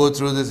want to go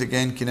through this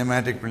again.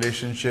 Kinematic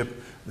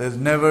relationship, there's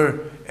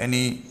never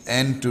any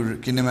end to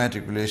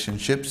kinematic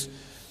relationships.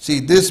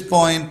 See, this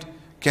point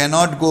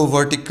cannot go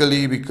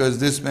vertically because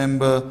this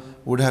member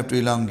would have to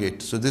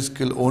elongate, so this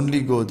will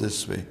only go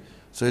this way,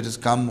 so it has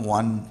come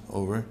 1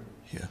 over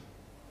here.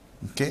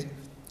 Okay,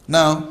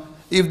 now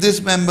if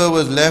this member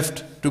was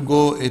left to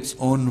go its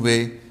own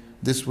way,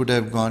 this would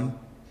have gone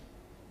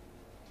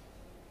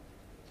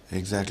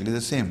exactly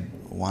the same,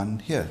 1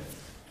 here.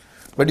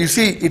 But you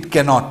see, it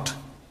cannot,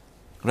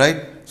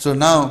 right? So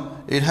now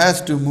it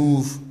has to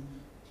move,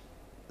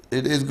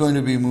 it is going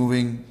to be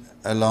moving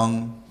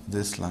along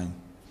this line.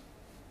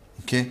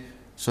 Okay,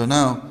 so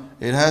now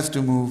it has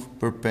to move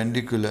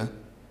perpendicular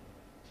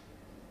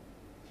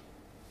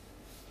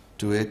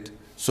to it,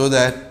 so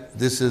that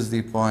this is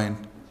the point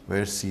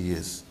where C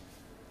is.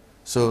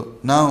 So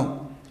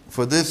now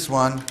for this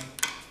one,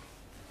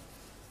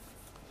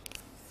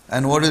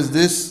 and what is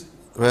this?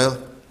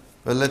 Well,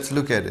 let's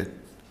look at it.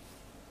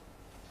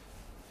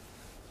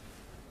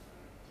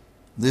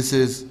 This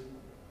is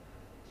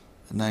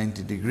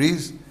 90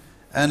 degrees,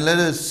 and let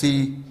us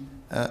see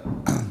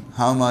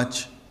how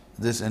much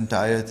this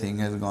entire thing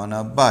has gone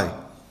up by.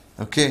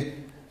 Okay,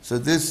 so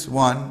this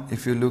one,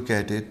 if you look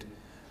at it,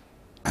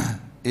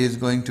 is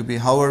going to be,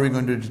 how are we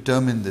going to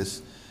determine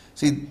this?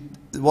 See,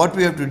 what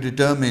we have to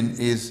determine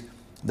is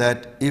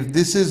that if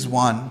this is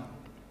 1,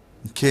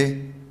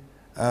 okay,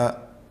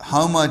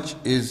 how much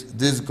is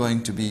this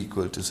going to be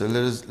equal to? So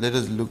let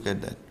us look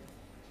at that.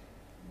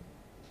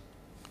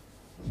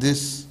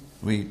 This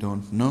we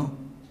don't know.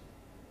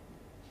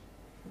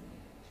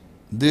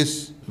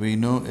 This we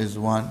know is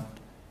 1,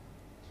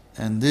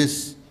 and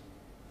this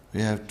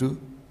we have to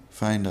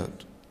find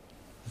out.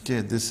 Okay,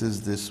 this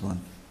is this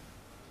one.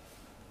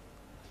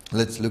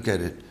 Let's look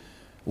at it.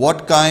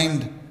 What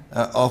kind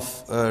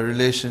of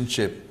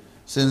relationship?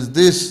 Since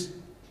this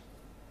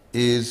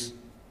is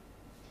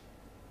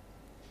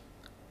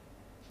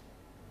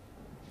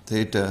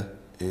theta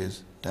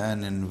is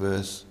tan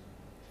inverse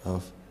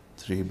of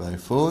 3 by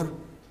 4.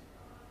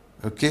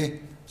 Okay,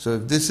 so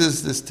if this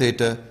is this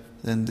theta,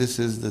 then this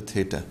is the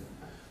theta.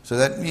 So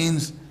that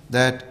means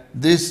that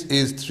this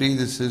is 3,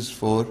 this is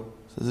 4. So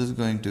this is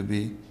going to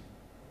be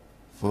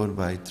 4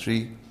 by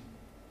 3,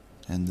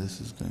 and this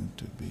is going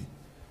to be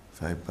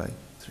 5 by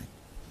 3.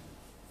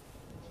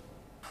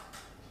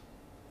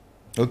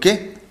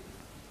 Okay,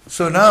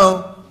 so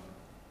now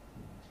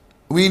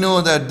we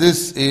know that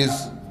this is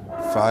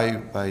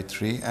 5 by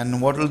 3, and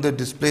what will the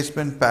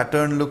displacement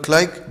pattern look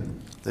like?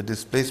 The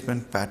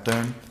displacement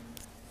pattern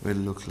will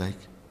look like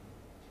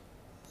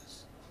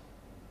this.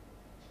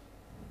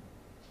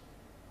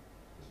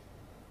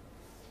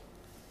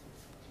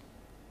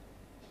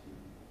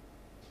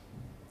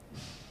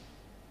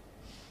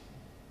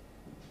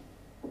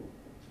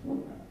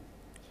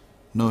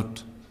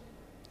 Note,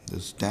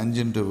 this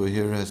tangent over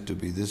here has to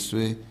be this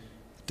way,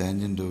 the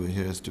tangent over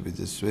here has to be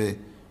this way,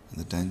 and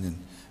the tangent,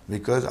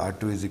 because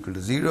R2 is equal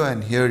to 0,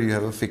 and here you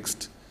have a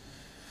fixed.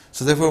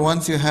 So therefore,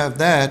 once you have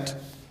that,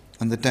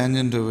 and the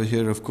tangent over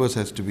here of course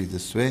has to be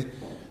this way,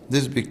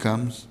 this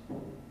becomes,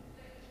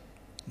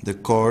 the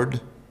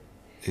chord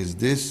is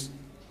this,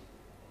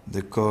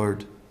 the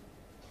chord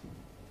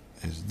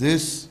is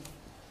this.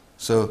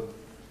 So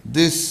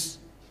this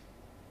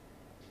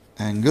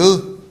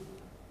angle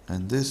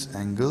and this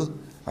angle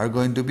are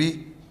going to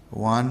be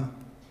 1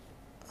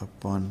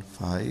 upon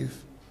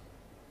 5,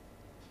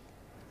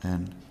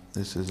 and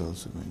this is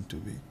also going to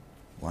be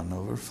 1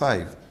 over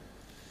 5.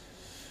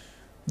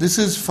 This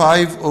is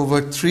 5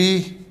 over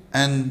 3,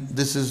 and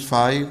this is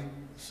 5,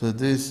 so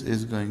this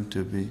is going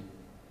to be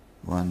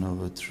 1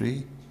 over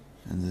 3,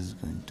 and this is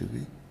going to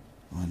be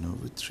 1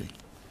 over 3.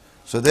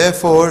 So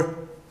therefore,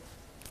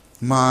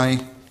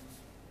 my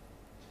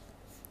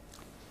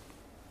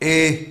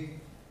A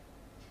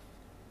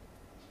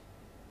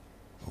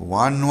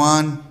 1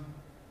 1,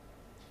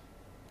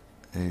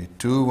 A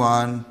 2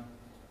 1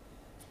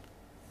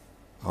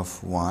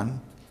 of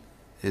 1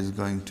 is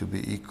going to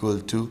be equal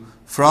to,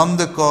 from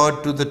the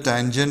chord to the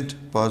tangent,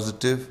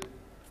 positive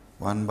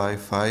 1 by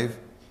 5,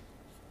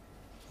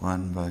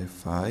 1 by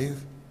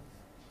 5,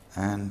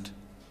 and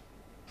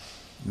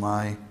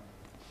my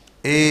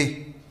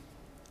A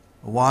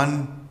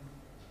 1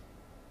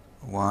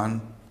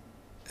 1,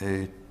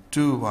 A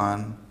 2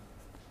 1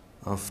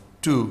 of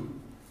 2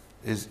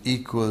 is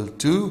equal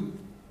to,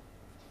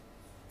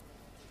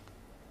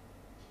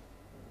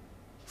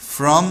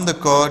 from the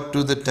chord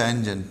to the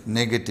tangent,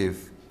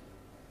 negative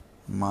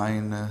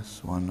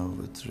minus 1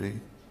 over 3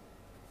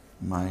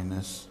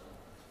 minus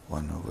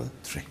 1 over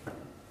 3.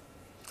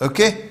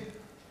 Okay?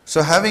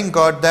 So having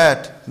got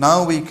that,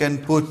 now we can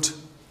put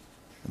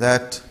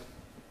that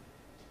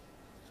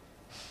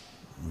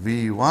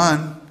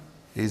V1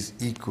 is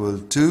equal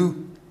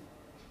to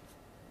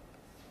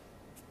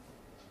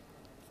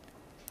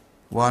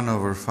 1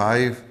 over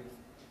 5,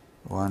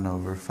 1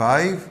 over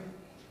 5.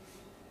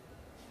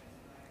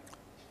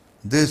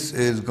 This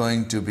is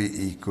going to be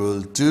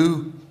equal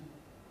to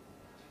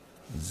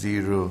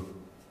 0,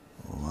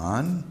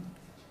 1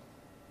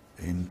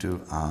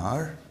 into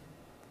R,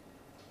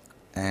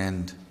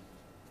 and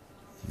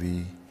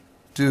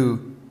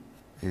V2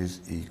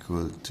 is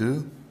equal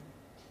to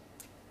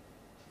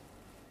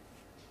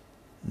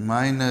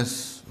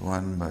minus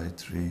 1 by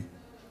 3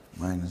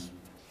 minus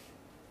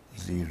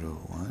 0,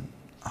 1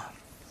 R.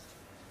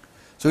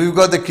 So you've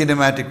got the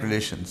kinematic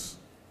relations.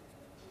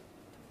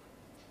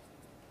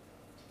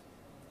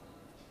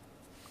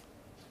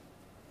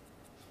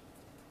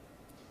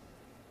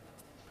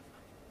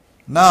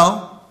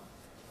 Now,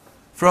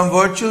 from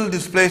virtual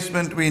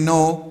displacement we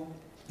know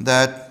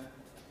that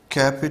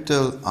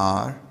capital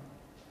R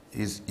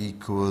is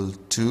equal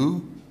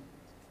to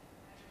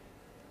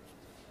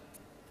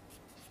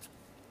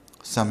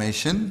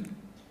summation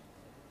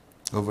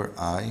over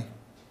I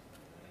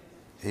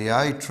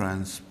AI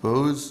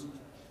transpose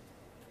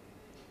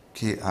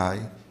Ki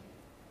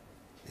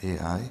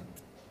AI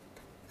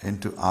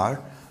into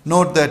R.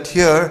 Note that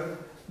here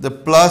the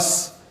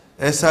plus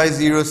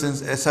Si0,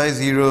 since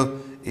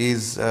Si0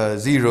 is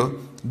 0,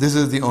 this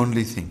is the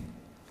only thing.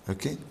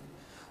 Okay.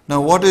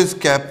 Now what is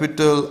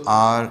capital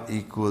R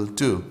equal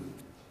to?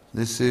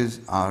 This is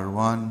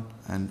R1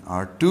 and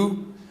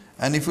R2,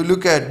 and if you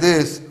look at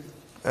this,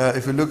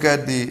 if you look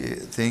at the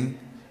thing,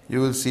 you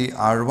will see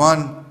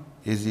R1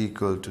 is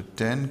equal to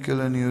 10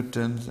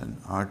 kilonewtons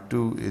and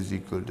R2 is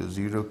equal to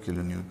 0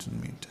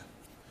 kilonewton meter.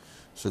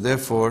 So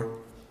therefore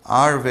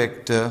R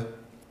vector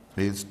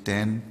is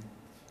 10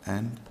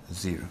 and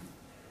 0.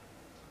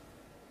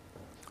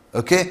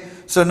 Okay,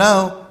 so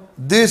now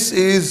this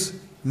is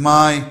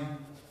my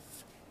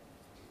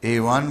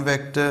A1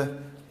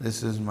 vector,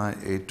 this is my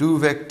A2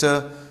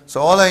 vector.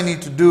 So all I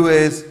need to do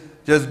is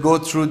just go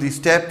through the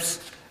steps,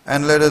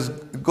 and let us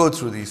go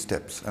through these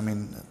steps. I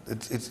mean,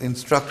 it's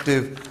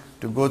instructive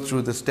to go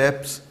through the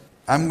steps.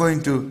 I'm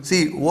going to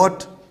see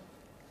what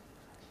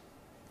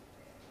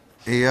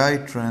AI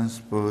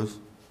transpose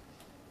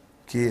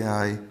Ki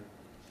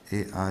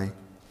AI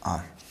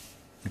R.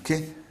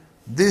 Okay,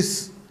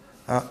 this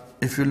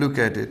if you look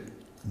at it,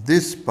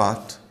 this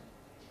part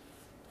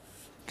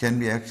can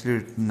be actually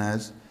written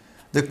as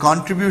the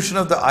contribution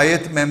of the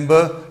ith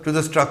member to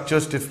the structure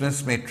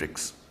stiffness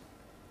matrix.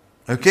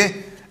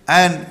 Okay,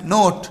 and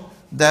note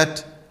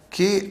that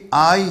Ki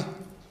AI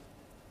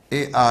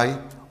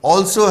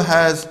also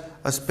has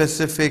a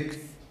specific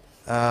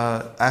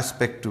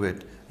aspect to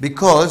it,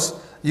 because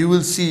you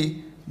will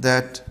see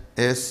that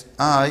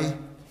Si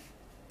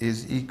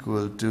is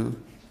equal to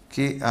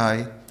Ki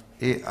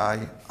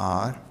AI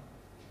R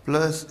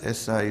plus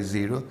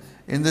Si0.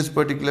 In this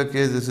particular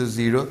case, this is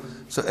 0.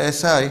 So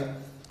Si,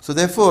 so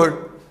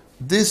therefore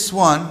this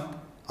one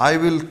I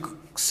will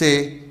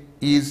say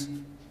is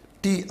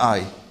Ti.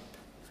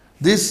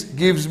 This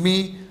gives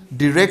me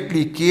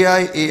directly Ki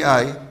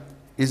AI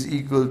is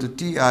equal to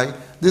Ti.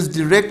 This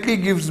directly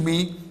gives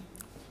me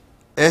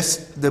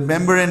the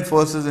member end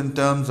forces in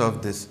terms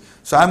of this.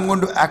 So I am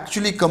going to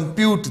actually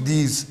compute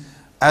these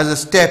as a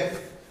step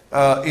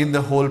in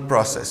the whole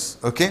process.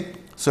 Okay,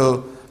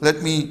 so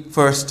let me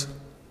first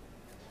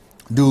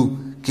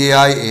do Ki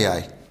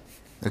AI.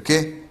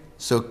 Okay,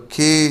 so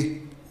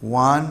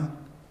K1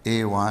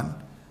 A1,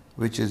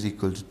 which is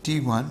equal to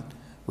T1,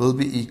 will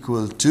be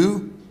equal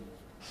to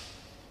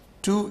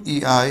 2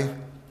 EI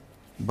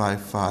by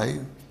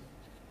 5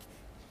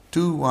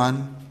 2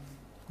 1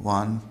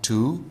 1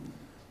 2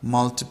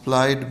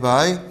 multiplied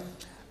by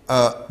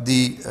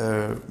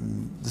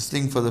this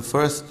thing for the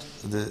first,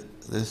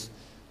 this,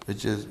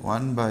 which is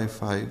 1 by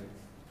 5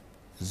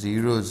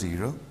 0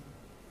 0.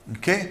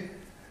 Okay,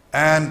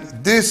 and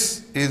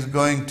this is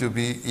going to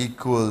be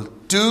equal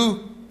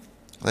to,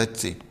 let's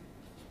see,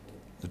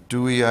 the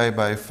 2 EI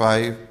by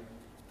 5,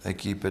 I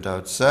keep it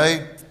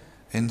outside.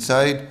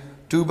 Inside,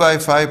 2 by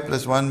 5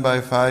 plus 1 by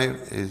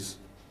 5 is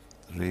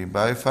 3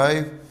 by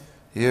 5.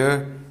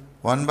 Here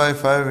 1 by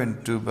 5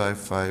 and 2 by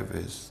 5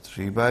 is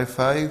 3 by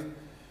 5.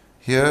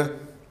 Here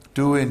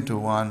 2 into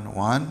 1,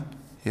 1.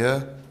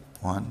 Here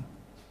 1,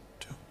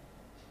 2.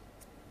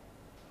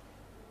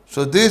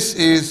 So this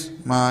is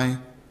my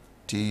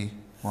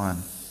T1.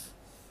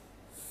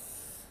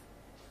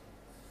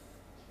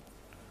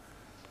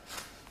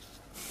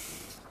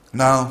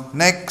 Now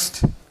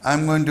next I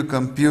am going to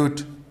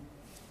compute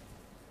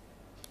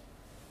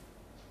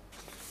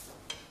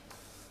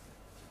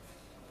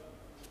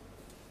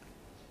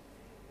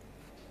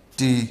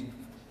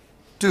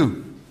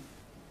T2.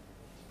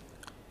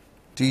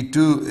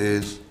 T2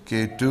 is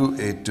K2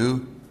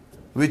 A2,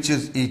 which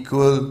is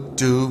equal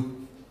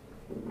to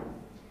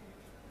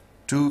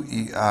 2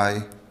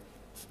 EI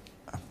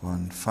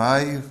upon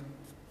 5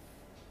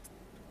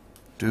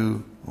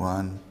 2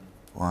 1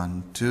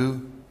 1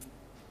 2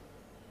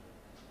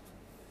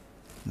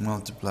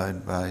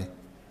 multiplied by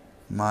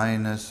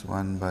minus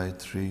 1 by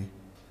 3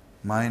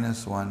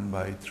 minus 1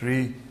 by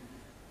 3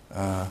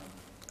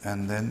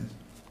 and then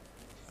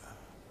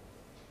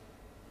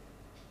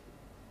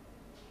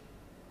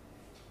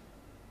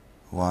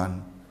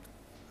one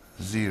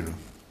 0.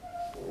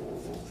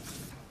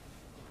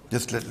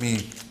 Just let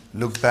me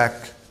look back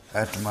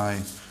at my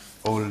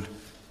old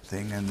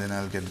thing and then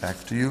I'll get back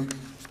to you.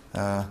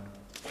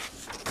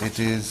 It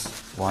is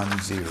 1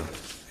 0.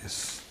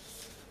 Yes,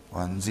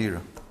 1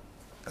 0.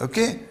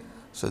 Okay,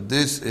 so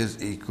this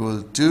is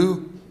equal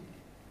to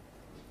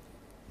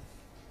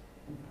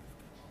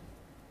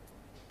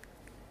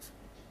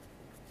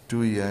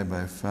two EI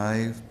by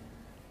 5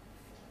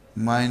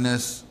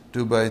 minus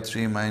 2 by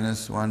 3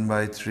 minus 1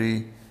 by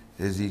 3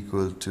 is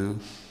equal to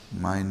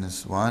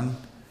minus 1.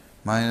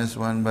 Minus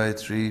 1 by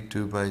 3,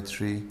 2 by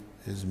 3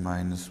 is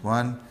minus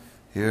 1.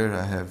 Here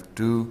I have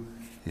 2,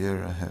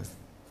 here I have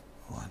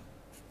 1.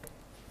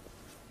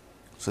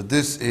 So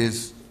this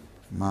is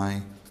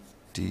my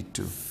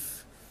T2.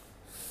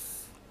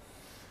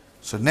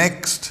 So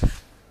next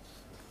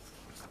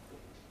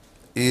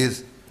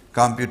is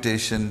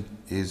computation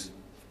is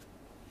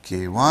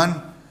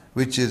K1.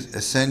 which is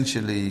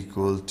essentially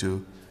equal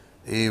to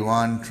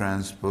A1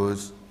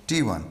 transpose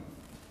T1.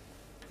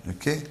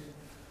 Okay,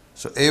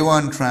 so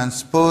A1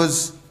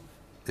 transpose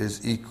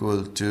is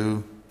equal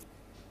to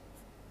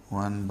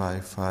 1 by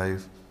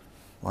 5,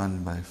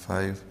 1 by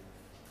 5,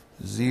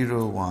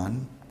 0,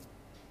 1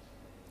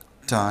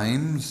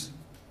 times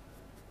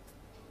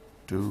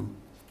 2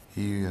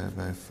 EI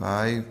by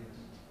 5,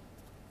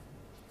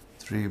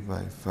 3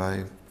 by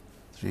 5,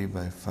 3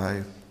 by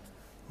 5,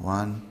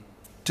 1,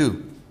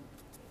 2.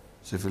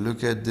 So if you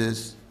look at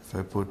this, if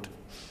I put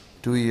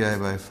 2 EI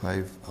by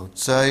 5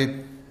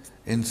 outside,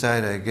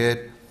 inside I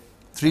get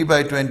 3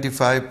 by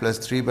 25 plus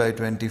 3 by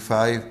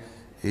 25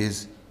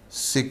 is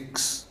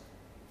 6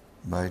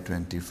 by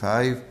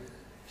 25.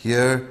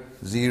 Here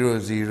 0,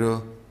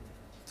 0,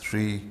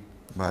 3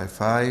 by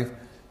 5.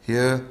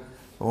 Here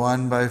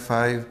 1 by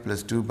 5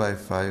 plus 2 by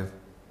 5,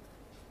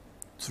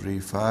 3,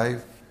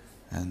 5,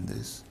 and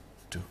this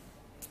 2.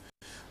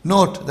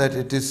 Note that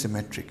it is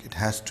symmetric. It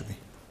has to be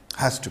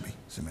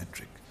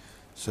symmetric.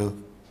 So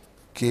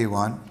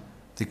K1,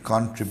 the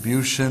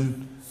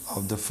contribution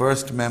of the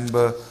first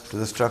member to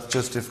the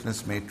structure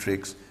stiffness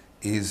matrix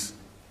is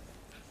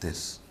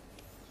this.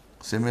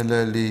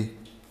 Similarly,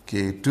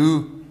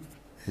 K2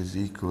 is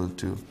equal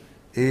to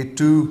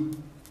A2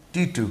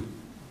 T2.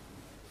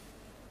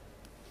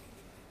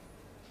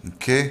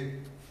 Okay,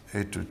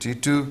 A2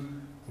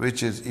 T2,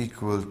 which is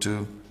equal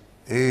to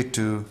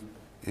A2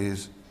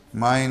 is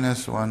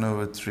minus 1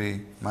 over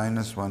 3,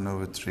 minus 1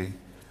 over 3,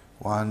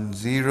 1,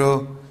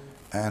 0,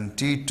 and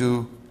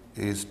T2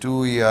 is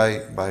 2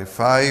 EI by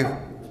 5,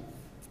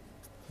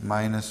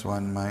 minus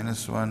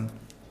 1,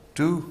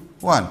 2,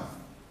 1.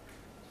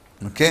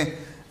 Okay,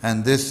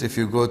 and this, if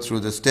you go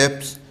through the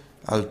steps,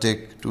 I'll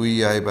take 2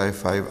 EI by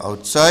 5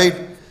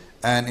 outside,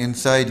 and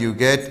inside you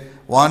get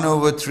 1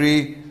 over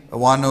 3,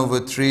 1 over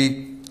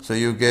 3, so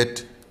you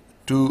get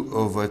 2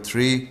 over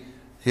 3.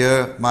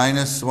 Here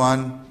minus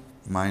 1,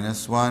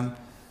 minus 1,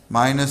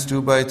 minus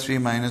 2 by 3,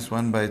 minus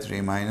 1 by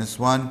 3, minus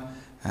 1,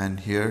 and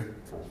here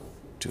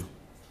 2.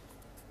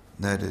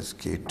 That is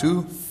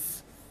K2.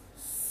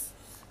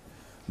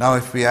 Now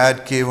if we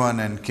add K1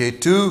 and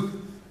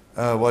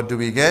K2, what do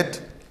we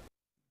get?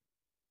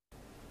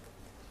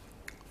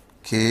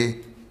 K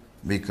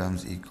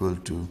becomes equal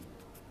to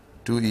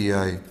 2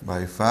 EI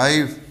by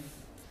 5,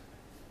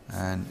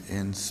 and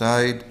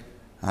inside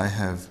I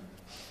have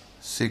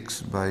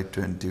 6 by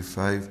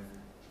 25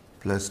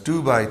 plus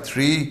 2 by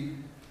 3,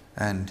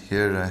 and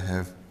here I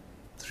have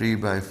 3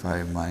 by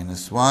 5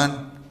 minus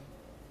 1,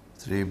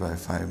 3 by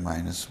 5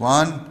 minus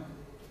 1,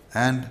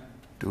 and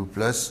 2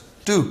 plus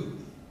 2.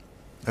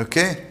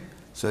 Okay,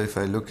 so if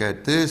I look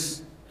at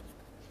this,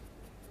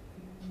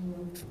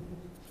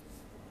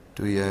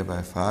 2 EI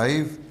by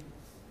 5,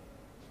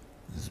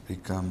 this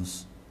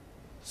becomes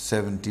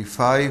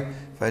 75.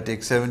 If I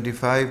take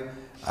 75,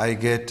 I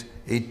get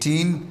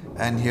 18,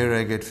 and here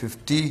I get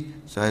 50,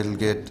 so I will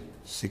get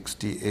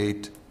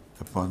 68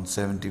 upon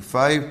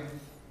 75.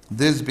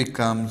 This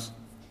becomes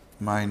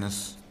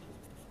minus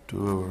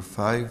 2 over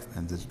 5,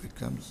 and this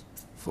becomes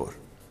 4.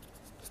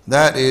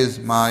 That is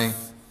my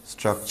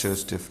structure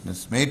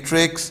stiffness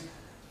matrix.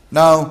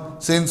 Now,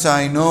 since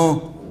I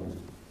know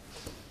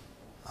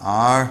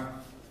R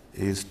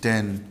is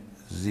 10,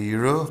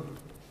 0,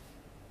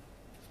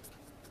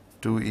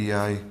 2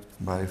 EI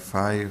by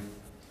 5,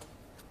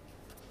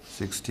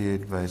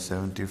 68 by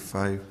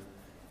 75,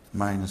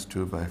 minus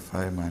 2 by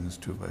 5, minus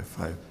 2 by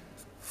 5,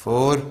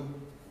 4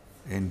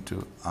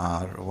 into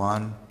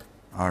R1,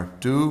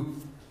 R2.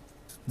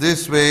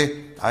 This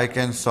way I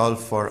can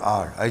solve for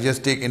R. I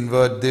just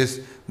invert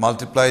this,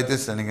 multiply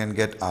this, and I can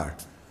get R.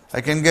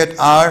 I can get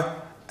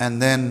R,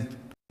 and then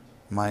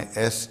my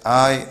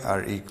SI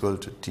are equal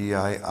to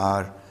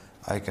TIR.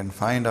 I can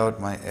find out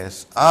my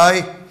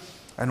SI,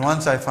 and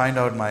once I find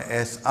out my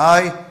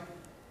SI,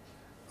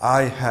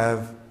 I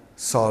have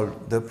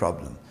solved the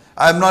problem.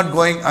 I'm not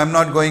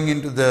going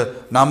into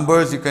the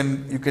numbers. You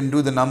can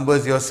do the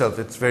numbers yourself.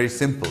 It's very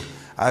simple.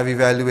 I've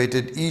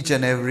evaluated each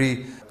and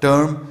every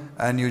term,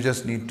 and you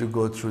just need to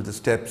go through the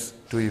steps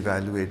to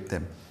evaluate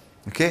them.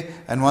 Okay,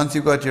 and once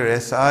you got your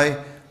SI,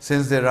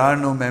 since there are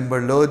no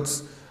member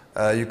loads,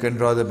 you can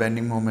draw the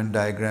bending moment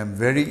diagram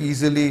very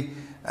easily.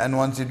 And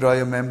once you draw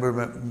your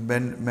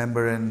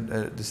member and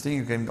this thing,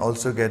 you can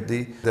also get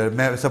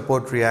the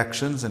support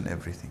reactions and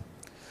everything.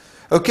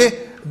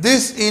 Okay,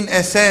 this in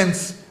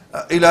essence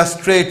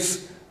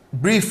illustrates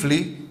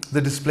briefly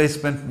the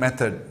displacement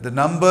method. The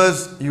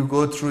numbers you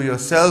go through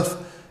yourself,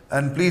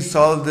 and please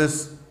solve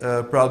this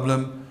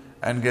problem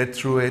and get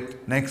through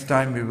it. Next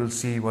time we will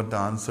see what the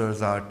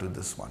answers are to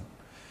this one.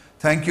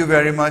 Thank you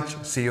very much.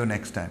 See you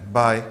next time.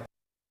 Bye.